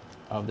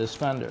of this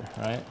fender,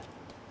 right?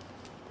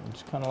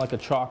 It's kind of like a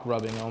chalk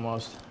rubbing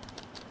almost.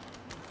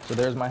 So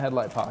there's my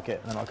headlight pocket,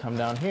 and then I'll come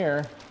down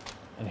here,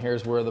 and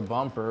here's where the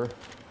bumper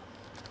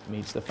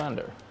meets the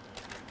fender,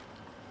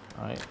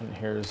 right? And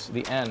here's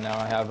the end. Now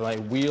I have my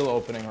wheel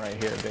opening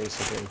right here,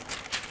 basically.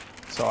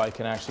 So I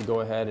can actually go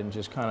ahead and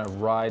just kind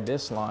of ride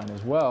this line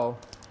as well.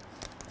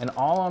 And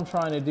all I'm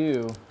trying to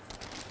do,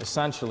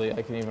 essentially,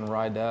 I can even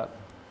ride the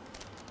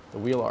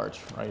wheel arch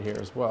right here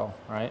as well,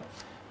 right?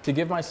 To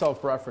give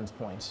myself reference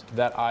points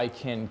that I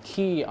can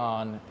key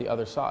on the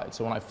other side.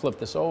 So when I flip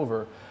this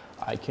over,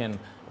 I can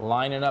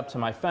line it up to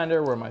my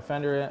fender, where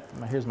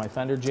here's my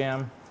fender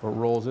jam, where it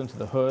rolls into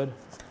the hood,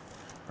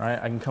 right?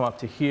 I can come up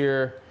to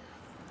here,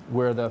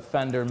 where the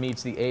fender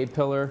meets the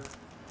A-pillar,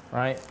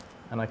 right?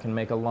 And I can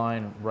make a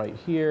line right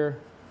here,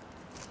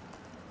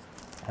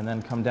 and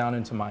then come down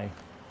into my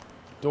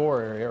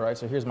door area, right?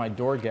 So here's my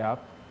door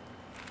gap,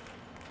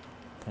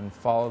 and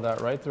follow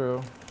that right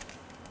through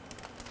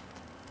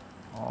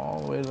all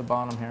the way to the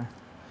bottom here.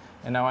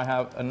 And now I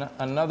have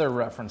another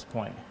reference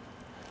point.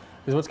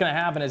 Because what's going to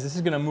happen is this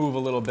is going to move a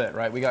little bit,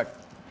 right?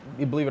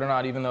 Believe it or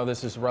not, even though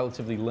this is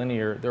relatively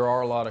linear, there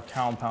are a lot of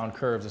compound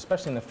curves,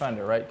 especially in the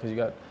fender, right? Because you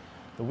got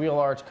the wheel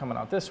arch coming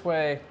out this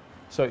way.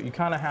 So you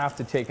kind of have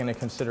to take into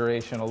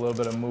consideration a little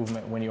bit of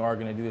movement when you are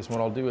going to do this. And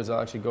what I'll do is I'll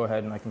actually go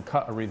ahead and I can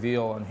cut a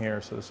reveal on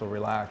here, so this will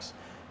relax,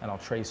 and I'll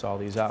trace all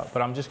these out.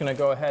 But I'm just going to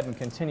go ahead and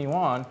continue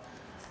on.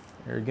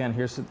 Here again,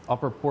 here's the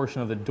upper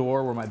portion of the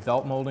door where my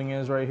belt molding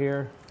is right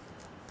here.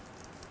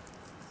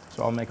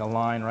 So I'll make a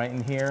line right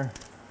in here.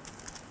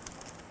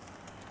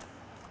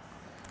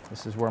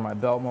 This is where my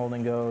belt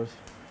molding goes.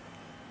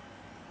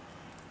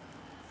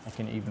 I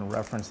can even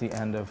reference the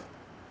end of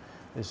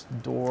this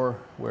door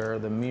where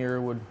the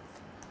mirror would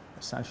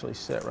essentially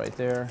sit right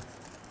there,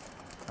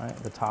 right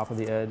at the top of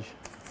the edge.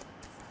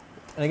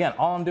 And again,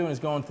 all I'm doing is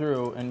going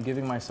through and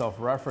giving myself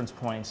reference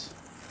points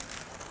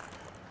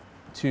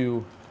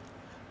to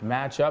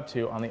match up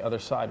to on the other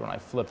side when I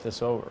flip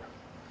this over.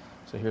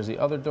 So here's the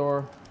other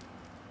door.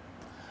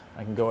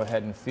 I can go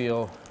ahead and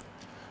feel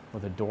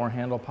where the door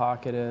handle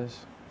pocket is.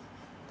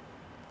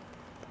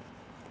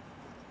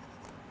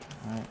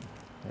 All right,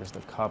 there's the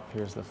cup,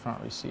 here's the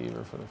front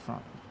receiver for the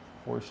front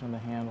portion of the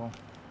handle.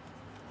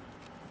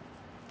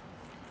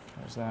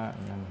 There's that,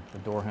 and then the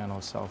door handle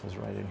itself is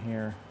right in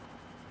here.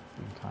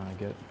 You can kind of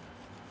get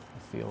a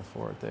feel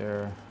for it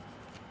there.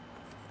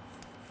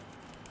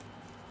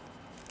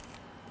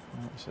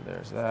 All right, so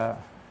there's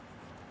that.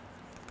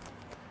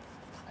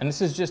 And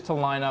this is just to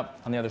line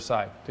up on the other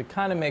side, to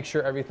kind of make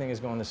sure everything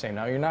is going the same.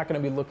 Now, you're not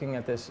going to be looking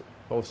at this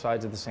both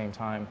sides at the same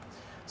time,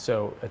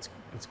 so it's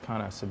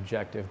kind of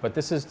subjective. But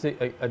this is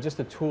just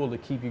a tool to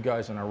keep you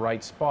guys in a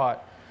right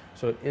spot,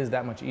 so it is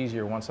that much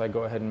easier. Once I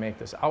go ahead and make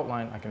this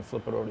outline, I can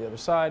flip it over to the other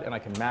side, and I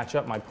can match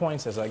up my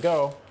points as I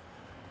go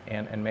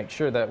and make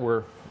sure that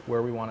we're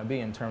where we want to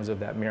be in terms of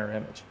that mirror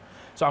image.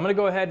 So I'm going to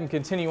go ahead and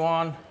continue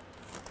on.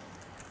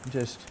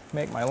 Just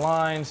make my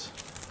lines.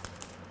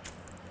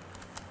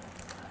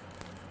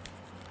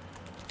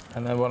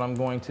 And then what I'm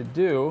going to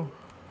do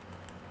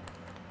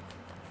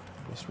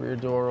is this rear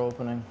door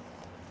opening,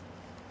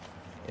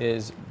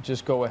 is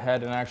just go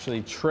ahead and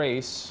actually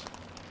trace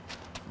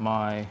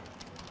my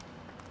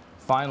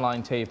fine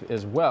line tape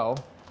as well.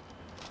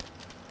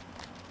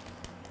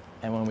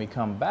 And when we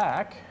come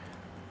back,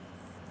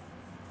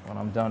 when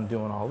I'm done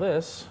doing all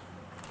this,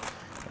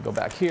 I go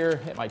back here,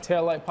 hit my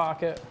taillight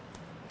pocket.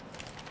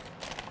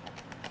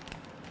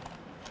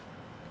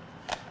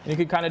 And you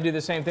can kind of do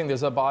the same thing.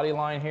 There's a body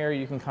line here.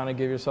 You can kind of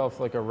give yourself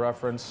like a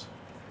reference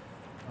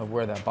of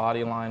where that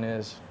body line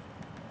is,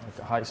 like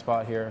a high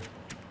spot here,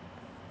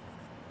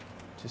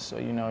 just so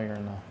you know you're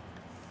in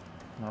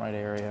the right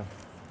area.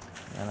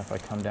 And if I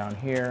come down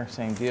here,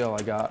 same deal.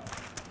 I got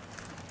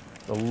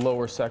the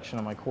lower section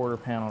of my quarter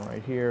panel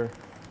right here.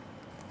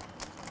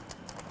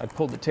 I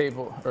pulled the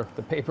table or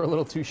the paper a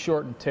little too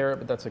short and tear it,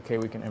 but that's okay.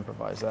 We can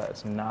improvise that.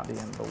 It's not the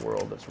end of the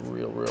world. It's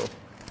real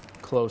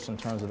close in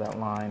terms of that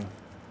line.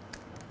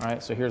 All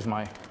right, so here's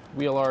my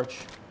wheel arch.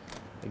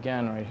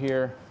 Again, right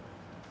here.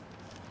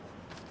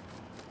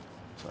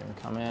 So I can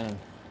come in and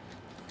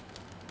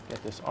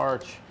get this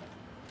arch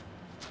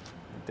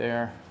right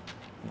there,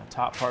 and the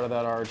top part of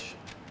that arch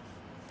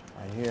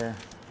right here.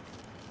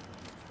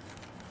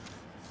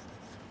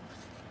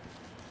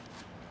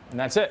 And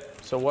that's it.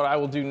 So what I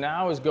will do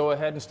now is go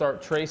ahead and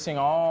start tracing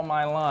all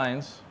my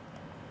lines.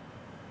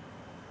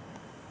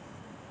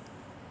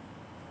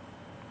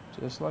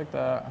 Just like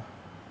that.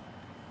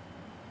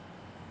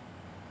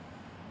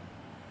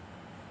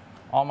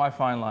 All my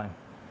fine line.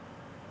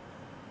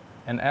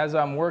 And as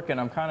I'm working,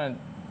 I'm kind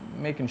of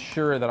making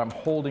sure that I'm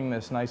holding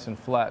this nice and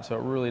flat so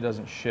it really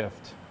doesn't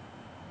shift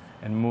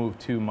and move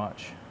too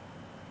much.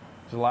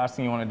 So the last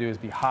thing you want to do is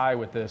be high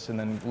with this and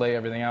then lay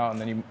everything out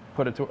and then you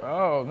put it to,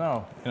 oh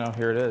no, you know,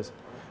 here it is.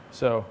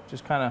 So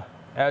just kind of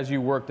as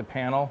you work the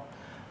panel.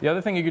 The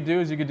other thing you could do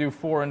is you could do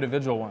 4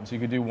 individual ones. You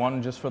could do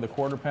one just for the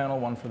quarter panel,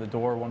 one for the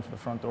door, one for the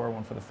front door,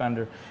 one for the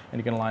fender, and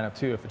you can line up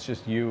 2 if it's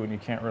just you and you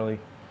can't really,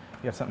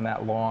 you have something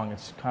that long,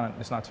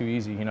 it's not too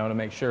easy, you know, to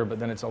make sure, but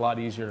then it's a lot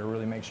easier to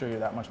really make sure you're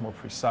that much more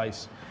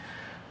precise.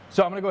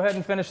 So I'm going to go ahead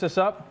and finish this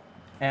up,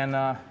 and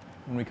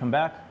when we come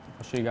back,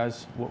 I'll show you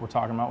guys what we're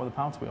talking about with a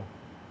pounce wheel.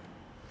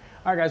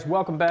 All right, guys,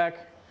 welcome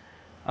back.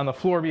 On the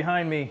floor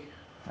behind me,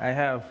 I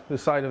have the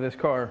side of this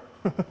car.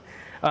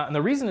 And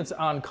the reason it's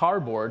on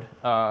cardboard,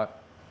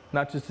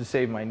 not just to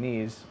save my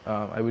knees,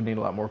 I would need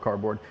a lot more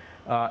cardboard,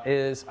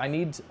 is I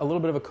need a little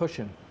bit of a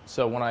cushion.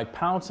 So when I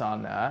pounce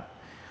on that,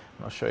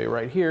 I'll show you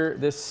right here,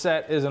 this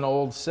set is an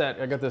old set.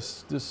 I got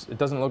this, it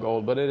doesn't look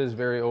old, but it is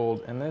very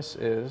old, and this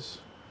is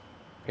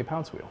a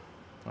pounce wheel.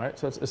 All right,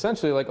 so it's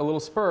essentially like a little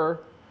spur.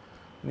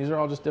 And these are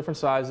all just different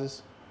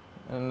sizes,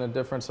 and the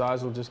different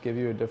size will just give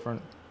you a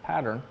different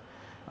pattern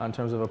in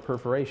terms of a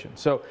perforation.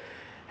 So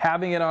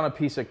having it on a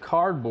piece of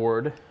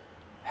cardboard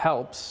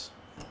helps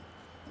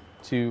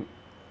to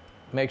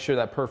make sure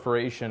that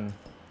perforation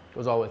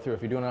goes all the way through.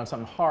 If you're doing it on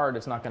something hard,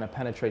 it's not going to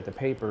penetrate the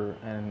paper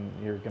and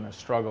you're going to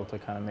struggle to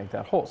kind of make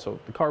that hole. So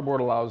the cardboard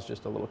allows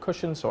just a little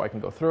cushion so I can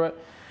go through it.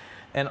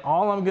 And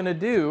all I'm going to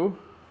do,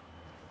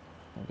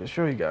 I'm going to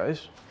show you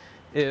guys,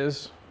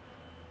 is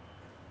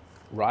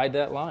ride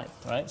that line,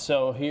 right?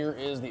 So here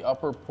is the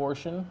upper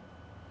portion,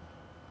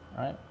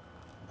 right?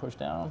 Push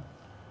down.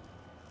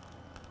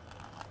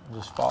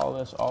 Just follow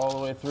this all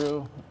the way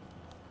through.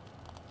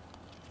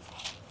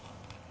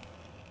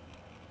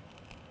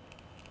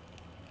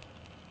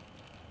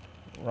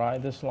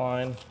 Ride this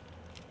line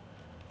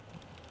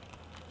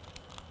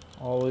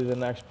all the way to the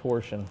next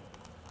portion.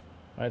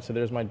 All right, so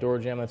there's my door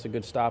jamb. That's a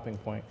good stopping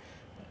point.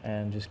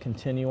 And just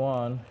continue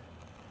on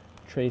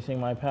tracing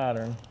my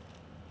pattern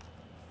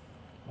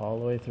all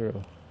the way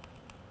through.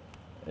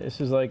 This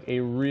is like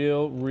a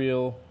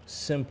real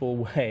simple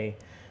way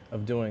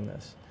of doing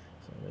this.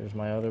 So there's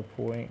my other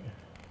point.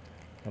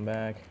 Come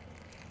back.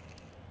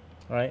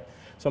 All right,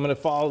 so I'm going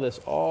to follow this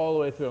all the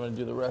way through. I'm going to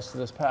do the rest of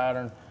this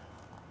pattern.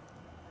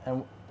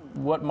 And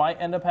what might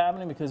end up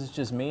happening, because it's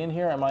just me in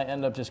here, I might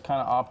end up just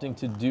kind of opting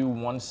to do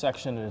one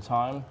section at a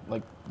time.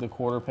 Like the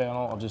quarter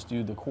panel, I'll just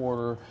do the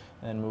quarter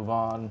and then move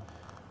on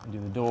and do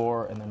the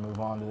door and then move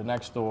on to the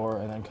next door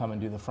and then come and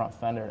do the front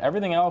fender.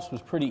 Everything else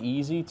was pretty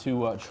easy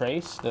to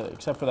trace,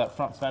 except for that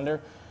front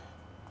fender,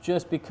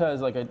 just because,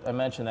 like I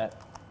mentioned,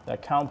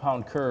 that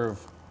compound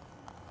curve.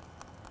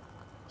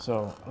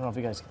 So I don't know if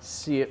you guys can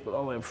see it, but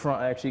all the way up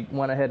front, I actually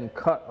went ahead and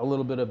cut a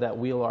little bit of that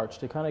wheel arch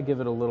to kind of give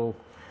it a little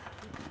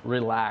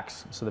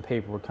relax so the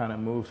paper would kind of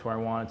move to where I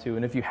wanted to.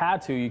 And if you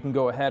had to, you can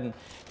go ahead and,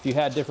 if you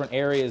had different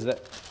areas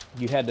that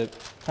you had to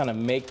kind of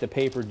make the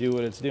paper do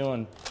what it's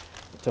doing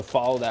to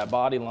follow that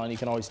body line, you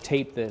can always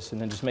tape this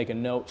and then just make a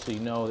note so you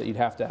know that you'd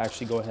have to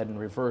actually go ahead and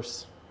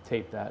reverse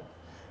tape that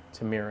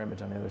to mirror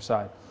image on the other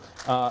side.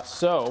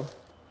 So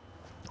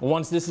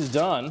once this is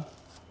done,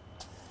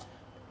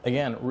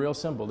 again, real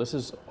simple. This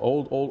is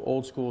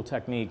old school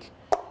technique.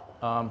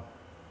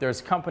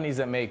 There's companies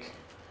that make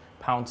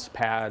pounce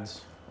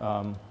pads.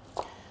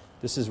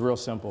 This is real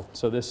simple.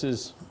 So this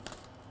is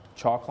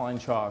chalk line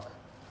chalk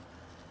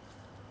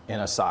in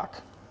a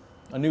sock.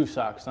 A new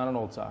sock, it's not an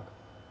old sock.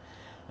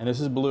 And this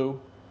is blue,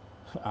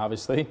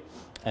 obviously.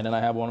 and then I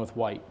have one with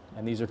white.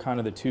 And these are kind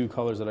of the two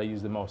colors that I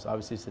use the most.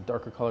 Obviously, it's a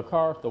darker color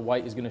car. The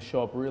white is going to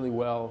show up really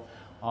well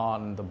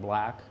on the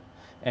black.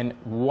 And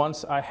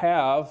once I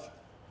have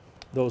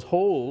those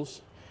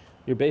holes,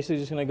 you're basically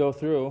just going to go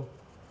through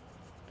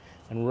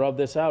and rub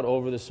this out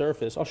over the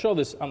surface. I'll show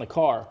this on the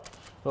car,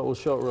 but we'll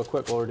show it real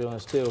quick while we're doing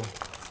this too.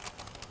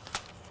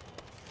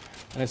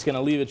 And it's going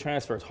to leave a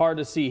transfer. It's hard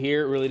to see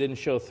here. It really didn't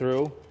show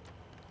through,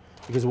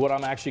 because what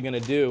I'm actually going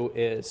to do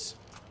is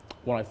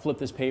when I flip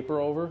this paper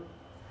over,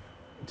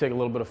 take a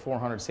little bit of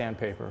 400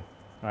 sandpaper,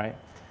 right,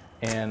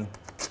 and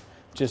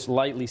just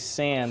lightly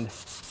sand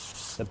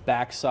the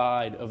back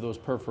side of those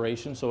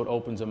perforations so it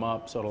opens them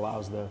up, so it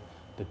allows the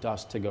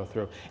dust to go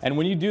through. And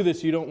when you do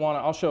this, you don't want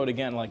to, I'll show it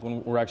again, like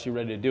when we're actually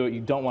ready to do it,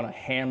 you don't want to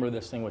hammer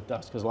this thing with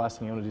dust, because the last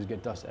thing you want to do is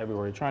get dust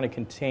everywhere. You're trying to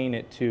contain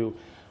it to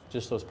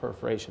just those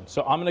perforations.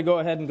 So I'm going to go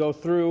ahead and go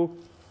through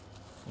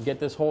and get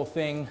this whole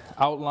thing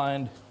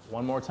outlined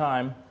one more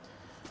time,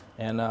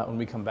 and when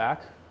we come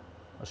back,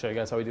 I'll show you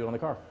guys how we do it on the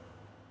car.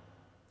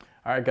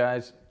 All right,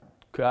 guys,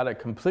 got it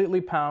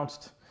completely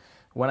pounced.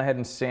 Went ahead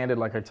and sanded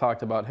like I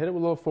talked about. Hit it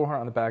with a little 400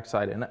 on the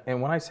backside.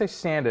 And when I say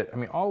sand it, I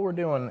mean all we're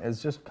doing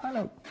is just kind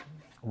of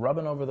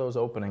rubbing over those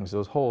openings,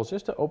 those holes,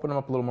 just to open them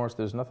up a little more so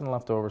there's nothing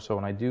left over. So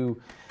when I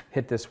do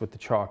hit this with the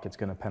chalk, it's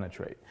going to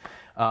penetrate.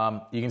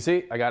 You can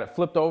see I got it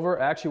flipped over.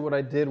 Actually, what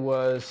I did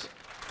was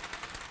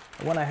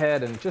I went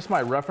ahead and just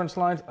my reference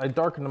lines, I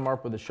darkened them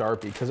up with a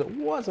Sharpie because it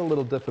was a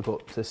little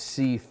difficult to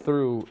see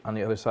through on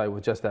the other side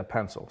with just that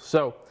pencil.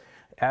 So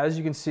as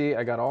you can see,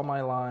 I got all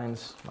my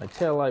lines, my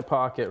taillight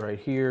pocket right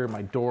here,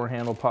 my door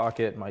handle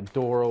pocket, my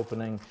door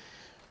opening,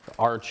 the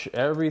arch,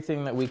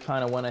 everything that we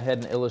kind of went ahead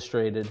and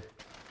illustrated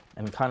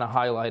and kind of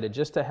highlighted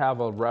just to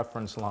have a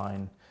reference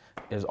line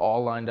is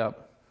all lined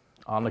up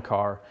on the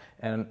car.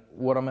 And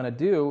what I'm going to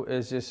do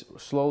is just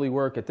slowly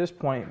work at this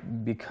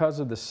point, because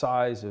of the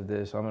size of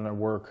this, I'm going to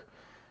work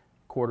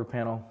quarter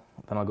panel,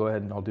 then I'll go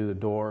ahead and I'll do the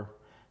door,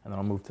 and then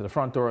I'll move to the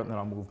front door, and then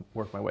I'll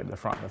work my way to the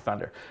front of the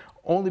fender.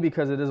 Only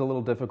because it is a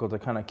little difficult to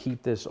kind of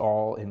keep this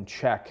all in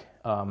check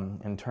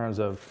in terms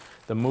of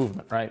the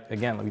movement, right?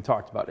 Again, like we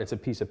talked about, it's a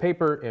piece of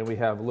paper and we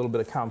have a little bit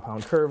of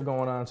compound curve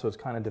going on, so it's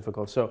kind of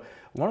difficult. So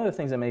one of the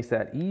things that makes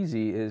that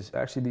easy is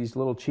actually these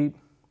little cheap,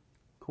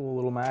 cool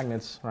little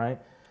magnets, right?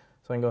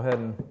 So I can go ahead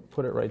and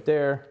put it right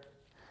there,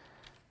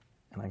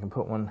 and I can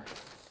put one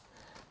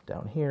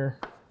down here.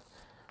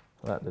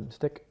 That didn't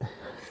stick.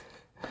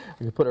 I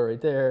can put it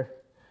right there,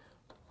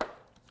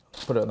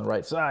 put it on the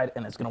right side,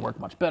 and it's going to work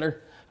much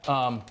better.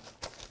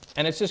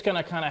 And it's just going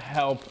to kind of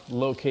help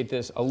locate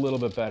this a little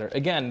bit better.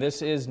 Again,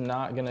 this is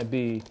not going to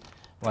be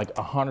like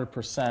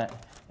 100%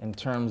 in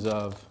terms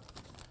of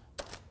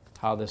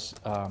how this,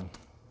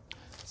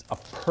 it's a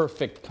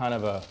perfect kind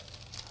of a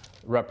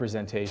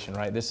representation,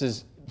 right? This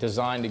is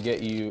designed to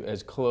get you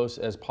as close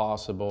as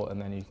possible,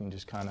 and then you can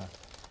just kind of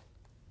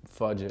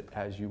fudge it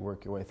as you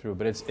work your way through.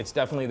 But it's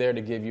definitely there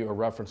to give you a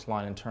reference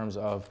line in terms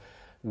of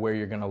where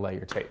you're going to lay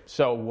your tape.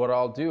 So what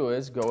I'll do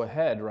is go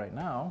ahead right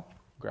now,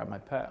 grab my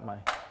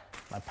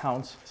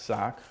pounce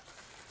sock,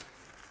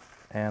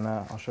 and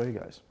I'll show you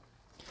guys.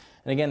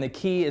 And again, the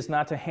key is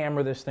not to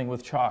hammer this thing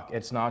with chalk.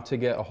 It's not to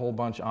get a whole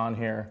bunch on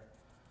here.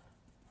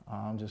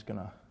 I'm just going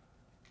to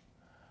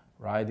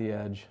ride the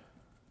edge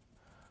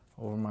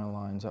over my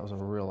lines. That was a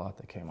real lot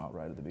that came out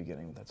right at the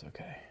beginning, but that's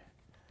okay.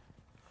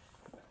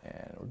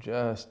 And we're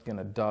just going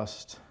to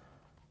dust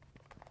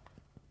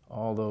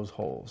all those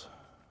holes.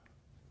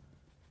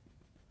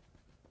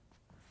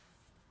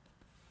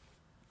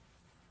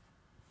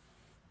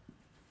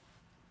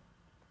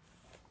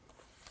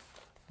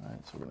 All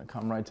right, so we're going to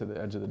come right to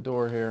the edge of the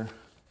door here,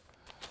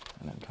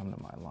 and then come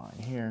to my line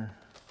here.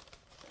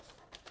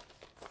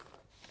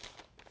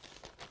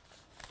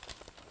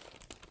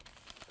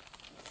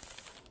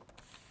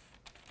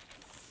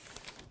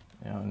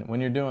 You know, and when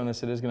you're doing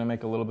this, it is going to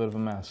make a little bit of a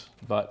mess.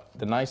 But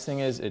the nice thing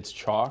is it's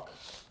chalk,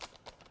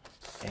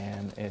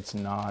 and it's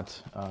not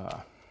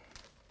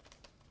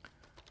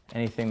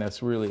anything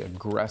that's really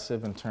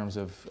aggressive in terms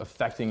of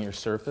affecting your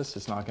surface.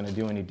 It's not going to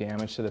do any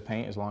damage to the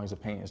paint as long as the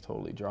paint is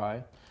totally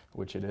dry,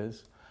 which it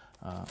is.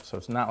 So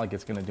it's not like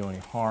it's going to do any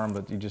harm,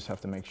 but you just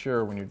have to make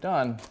sure when you're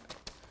done,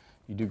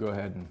 you do go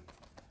ahead and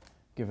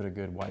give it a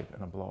good wipe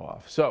and a blow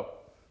off. So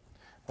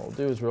what we'll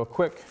do is real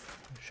quick,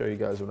 show you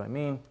guys what I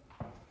mean.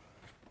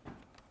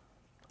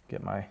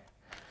 Get my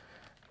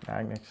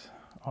magnets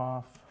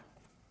off,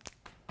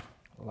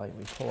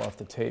 lightly pull off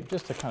the tape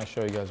just to kind of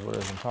show you guys what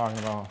it is I'm talking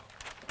about.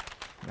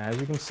 And as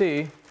you can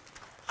see,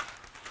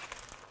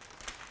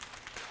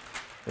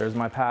 there's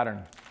my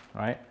pattern,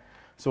 right?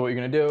 So what you're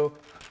going to do,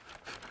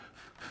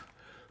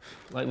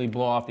 lightly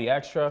blow off the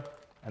extra,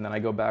 and then I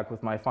go back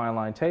with my fine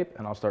line tape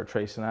and I'll start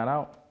tracing that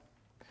out.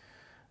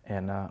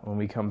 And when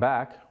we come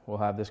back, we'll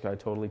have this guy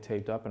totally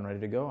taped up and ready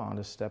to go on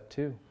to step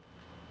 2.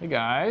 Hey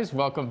guys,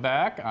 welcome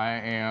back. I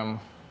am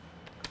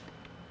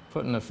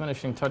putting the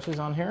finishing touches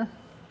on here.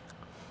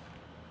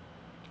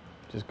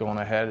 Just going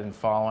ahead and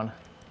following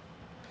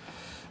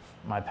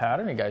my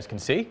pattern, you guys can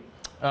see.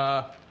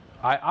 I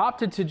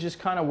opted to just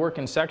kind of work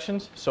in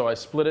sections, so I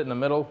split it in the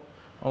middle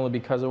only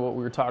because of what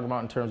we were talking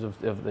about in terms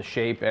of the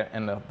shape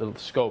and the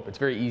scope. It's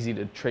very easy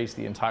to trace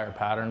the entire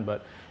pattern,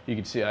 but you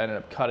can see I ended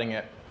up cutting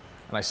it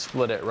and I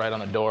split it right on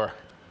the door.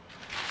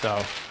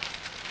 So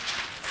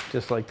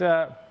just like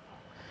that,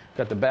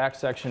 got the back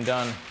section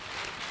done,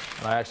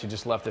 and I actually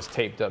just left this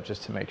taped up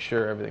just to make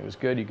sure everything was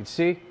good. You can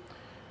see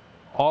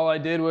all I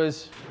did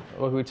was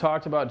what we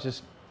talked about,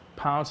 just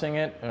pouncing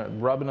it,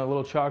 rubbing a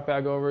little chalk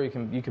bag over. You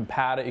can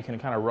pat it, you can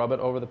kind of rub it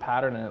over the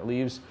pattern, and it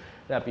leaves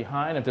that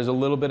behind. If there's a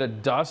little bit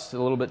of dust,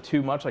 a little bit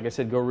too much, like I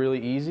said, go really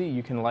easy.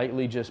 You can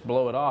lightly just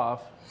blow it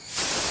off,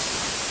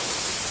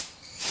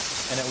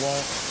 and it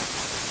won't,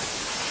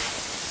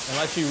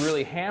 unless you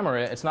really hammer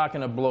it, it's not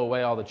going to blow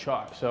away all the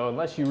chalk. So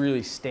unless you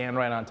really stand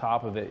right on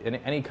top of it, and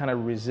any kind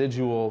of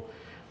residual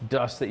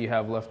dust that you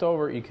have left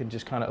over, you can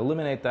just kind of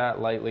eliminate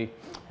that lightly,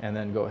 and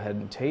then go ahead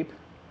and tape,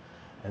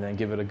 and then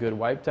give it a good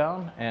wipe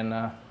down, and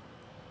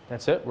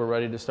that's it. We're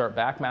ready to start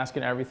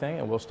backmasking everything,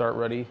 and we'll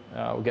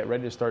get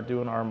ready to start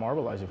doing our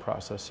marbleizing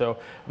process. So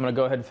I'm going to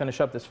go ahead and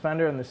finish up this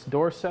fender and this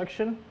door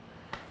section, and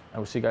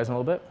we'll see you guys in a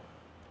little bit.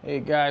 Hey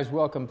guys,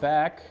 welcome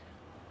back.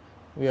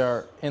 We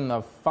are in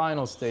the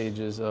final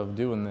stages of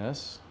doing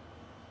this,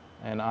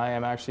 and I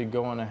am actually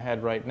going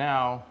ahead right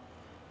now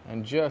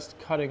and just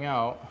cutting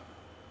out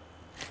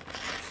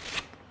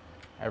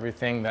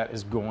everything that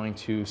is going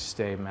to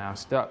stay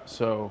masked up.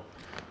 So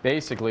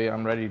basically,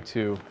 I'm ready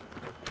to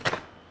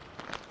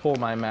pull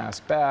my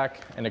mask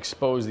back and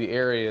expose the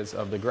areas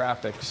of the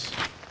graphics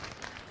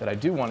that I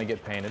do want to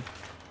get painted.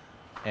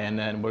 And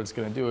then what it's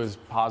going to do is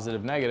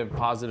positive, negative,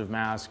 positive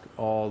mask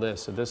all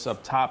this. So this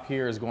up top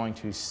here is going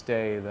to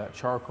stay that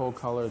charcoal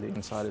color. The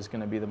inside is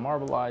going to be the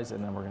marbleized,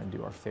 and then we're going to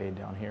do our fade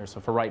down here.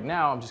 So for right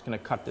now, I'm just going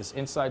to cut this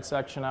inside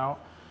section out,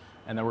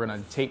 and then we're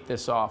going to tape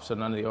this off so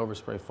none of the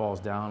overspray falls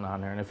down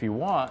on there. And if you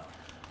want,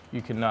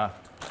 you can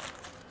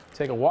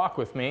take a walk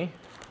with me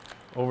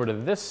over to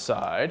this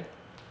side.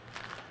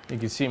 You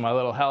can see my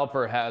little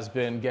helper has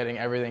been getting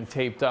everything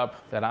taped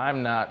up that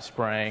I'm not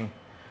spraying.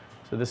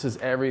 So this is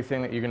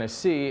everything that you're going to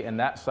see, and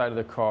that side of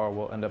the car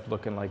will end up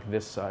looking like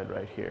this side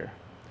right here.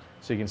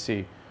 So you can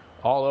see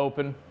all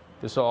open.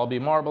 This will all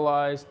be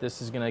marbleized.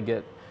 This is going to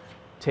get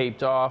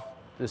taped off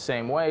the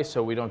same way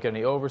so we don't get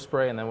any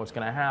overspray, and then what's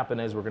going to happen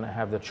is we're going to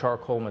have the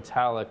charcoal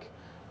metallic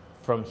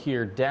from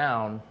here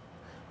down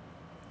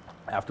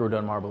after we're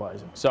done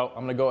marbleizing. So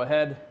I'm going to go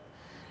ahead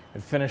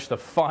and finish the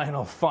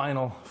final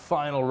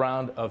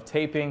round of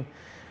taping,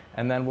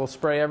 and then we'll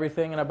spray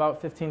everything in about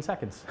 15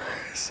 seconds.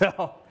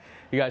 So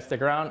you guys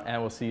stick around, and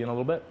we'll see you in a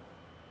little bit.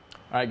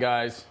 All right,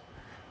 guys,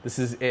 this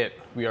is it.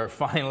 We are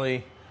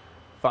finally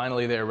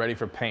there, ready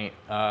for paint.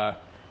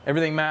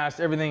 Everything masked,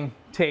 everything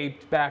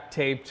taped, back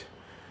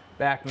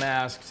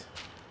masked,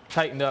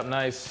 tightened up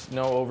nice,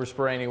 no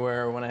overspray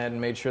anywhere. Went ahead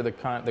and made sure the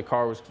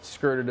car was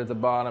skirted at the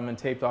bottom and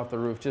taped off the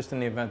roof, just in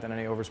the event that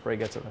any overspray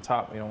gets at the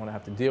top. You don't want to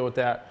have to deal with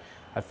that.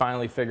 I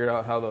finally figured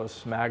out how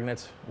those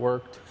magnets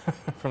worked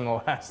from the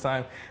last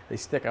time. They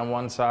stick on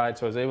one side,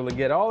 so I was able to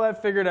get all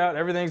that figured out.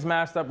 Everything's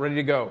masked up, ready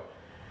to go.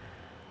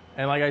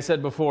 And like I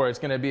said before, it's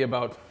going to be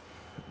about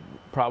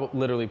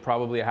literally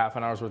probably a half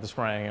an hour's worth of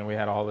spraying, and we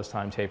had all this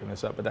time taping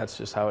this up, but that's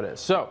just how it is.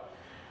 So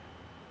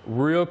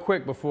real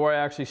quick before I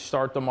actually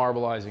start the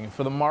marbleizing, and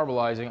for the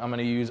marbleizing, I'm going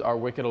to use our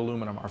Wicked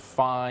aluminum, our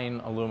fine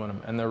aluminum.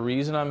 And the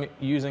reason I'm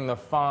using the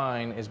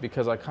fine is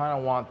because I kind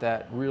of want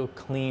that real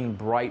clean,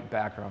 bright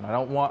background. I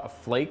don't want a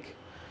flake,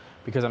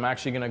 because I'm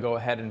actually going to go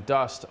ahead and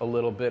dust a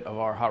little bit of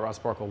our Hot Rod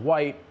Sparkle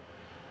white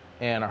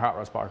and our Hot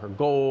Rod Sparkle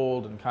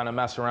gold, and kind of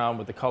mess around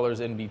with the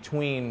colors in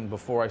between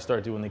before I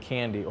start doing the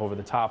candy over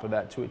the top of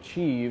that to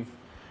achieve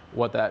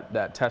what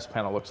that test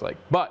panel looks like.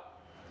 But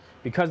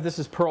because this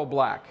is pearl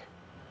black,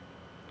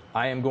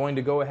 I am going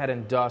to go ahead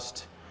and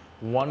dust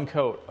one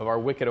coat of our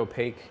Wicked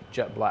Opaque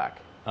Jet Black.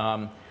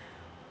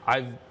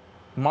 I've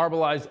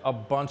marbleized a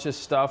bunch of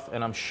stuff,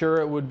 and I'm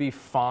sure it would be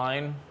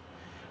fine,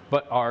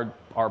 but our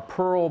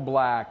pearl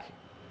black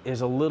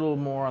is a little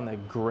more on the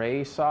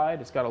gray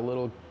side. It's got a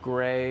little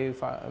gray,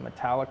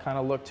 metallic kind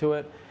of look to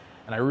it,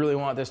 and I really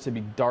want this to be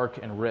dark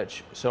and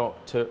rich. So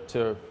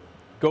to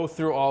go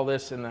through all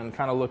this and then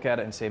kind of look at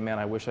it and say, man,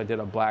 I wish I did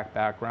a black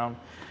background.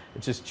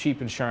 It's just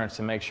cheap insurance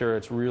to make sure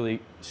it's really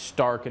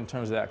stark in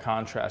terms of that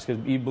contrast.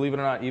 Because believe it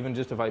or not, even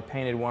just if I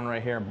painted one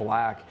right here in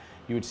black,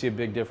 you would see a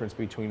big difference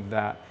between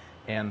that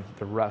and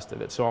the rest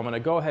of it. So I'm going to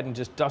go ahead and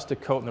just dust a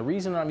coat. And the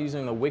reason I'm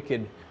using the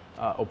Wicked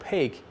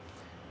Opaque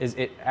is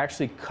it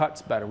actually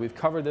cuts better. We've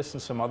covered this in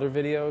some other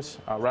videos.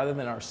 Rather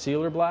than our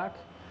sealer black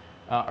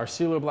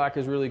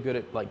is really good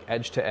at like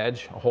edge to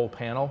edge, a whole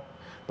panel.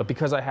 But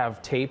because I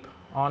have tape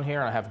on here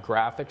and I have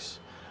graphics,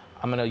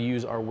 I'm going to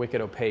use our Wicked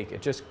Opaque.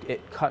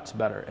 It cuts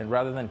better, and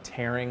rather than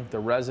tearing, the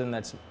resin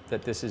that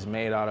this is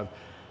made out of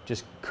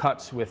just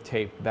cuts with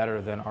tape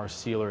better than our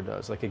sealer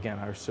does. Like again,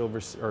 our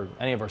silver or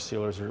any of our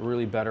sealers are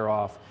really better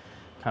off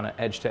kind of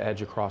edge to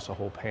edge across a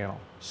whole panel.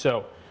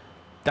 So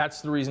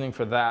that's the reasoning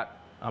for that.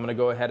 I'm going to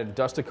go ahead and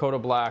dust a coat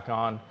of black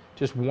on.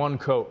 Just one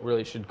coat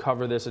really should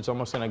cover this. It's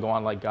almost going to go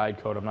on like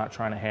guide coat. I'm not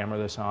trying to hammer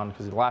this on,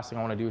 because the last thing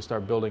I want to do is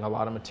start building a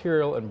lot of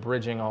material and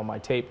bridging all my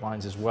tape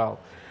lines as well.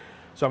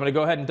 So I'm going to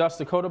go ahead and dust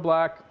the coat of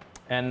black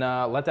and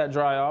let that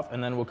dry off,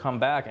 and then we'll come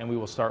back and we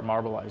will start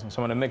marbleizing.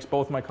 So I'm going to mix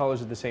both my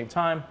colors at the same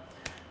time,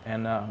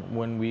 and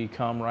when we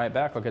come right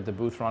back, I'll get the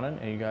booth running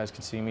and you guys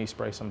can see me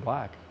spray some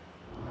black.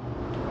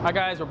 Hi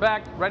guys, we're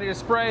back, ready to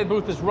spray. The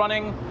booth is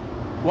running.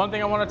 One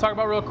thing I want to talk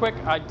about real quick,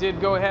 I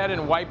did go ahead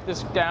and wipe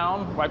this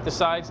down, wipe the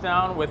sides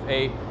down with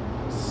a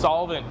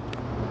solvent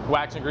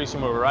wax and grease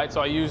remover, right?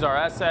 So I use our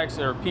SX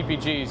or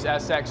PPG's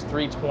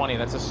SX320.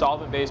 That's a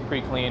solvent-based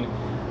pre-clean.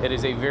 It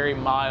is a very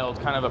mild,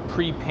 kind of a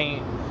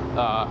pre-paint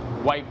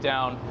wipe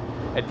down.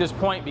 At this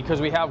point, because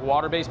we have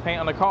water-based paint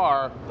on the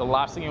car, the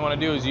last thing you want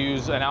to do is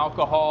use an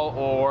alcohol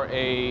or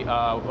a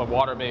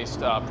water-based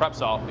prep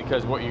salt,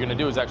 because what you're going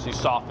to do is actually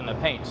soften the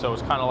paint. So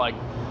it's kind of like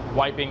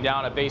wiping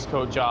down a base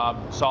coat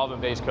job,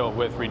 solvent base coat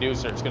with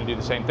reducer. It's going to do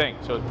the same thing.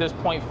 So at this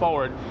point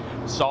forward,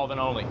 solvent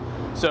only.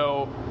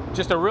 So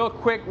just a real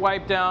quick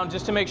wipe down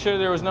just to make sure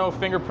there was no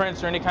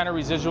fingerprints or any kind of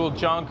residual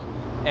junk,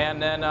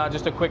 and then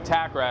just a quick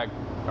tack rag,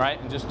 right?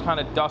 And just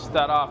kind of dust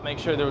that off, make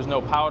sure there was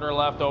no powder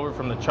left over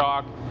from the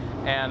chalk.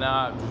 And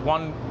just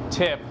one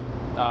tip,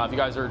 if you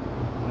guys are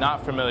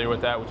not familiar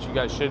with that, which you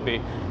guys should be,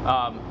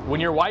 when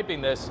you're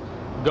wiping this,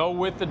 go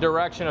with the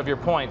direction of your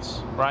points,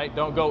 right?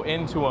 Don't go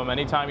into them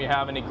anytime you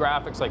have any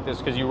graphics like this,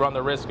 because you run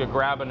the risk of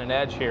grabbing an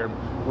edge here,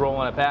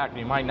 rolling it back, and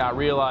you might not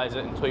realize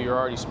it until you're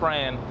already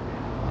spraying,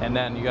 and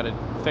then you got to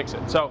fix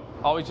it. So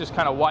always just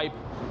kind of wipe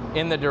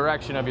in the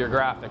direction of your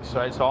graphics,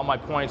 right? So all my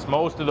points,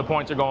 most of the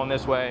points are going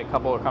this way, a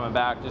couple are coming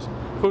back. Just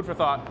food for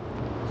thought,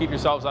 keep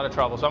yourselves out of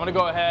trouble. So I'm going to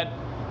go ahead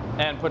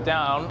and put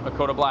down a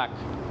coat of black.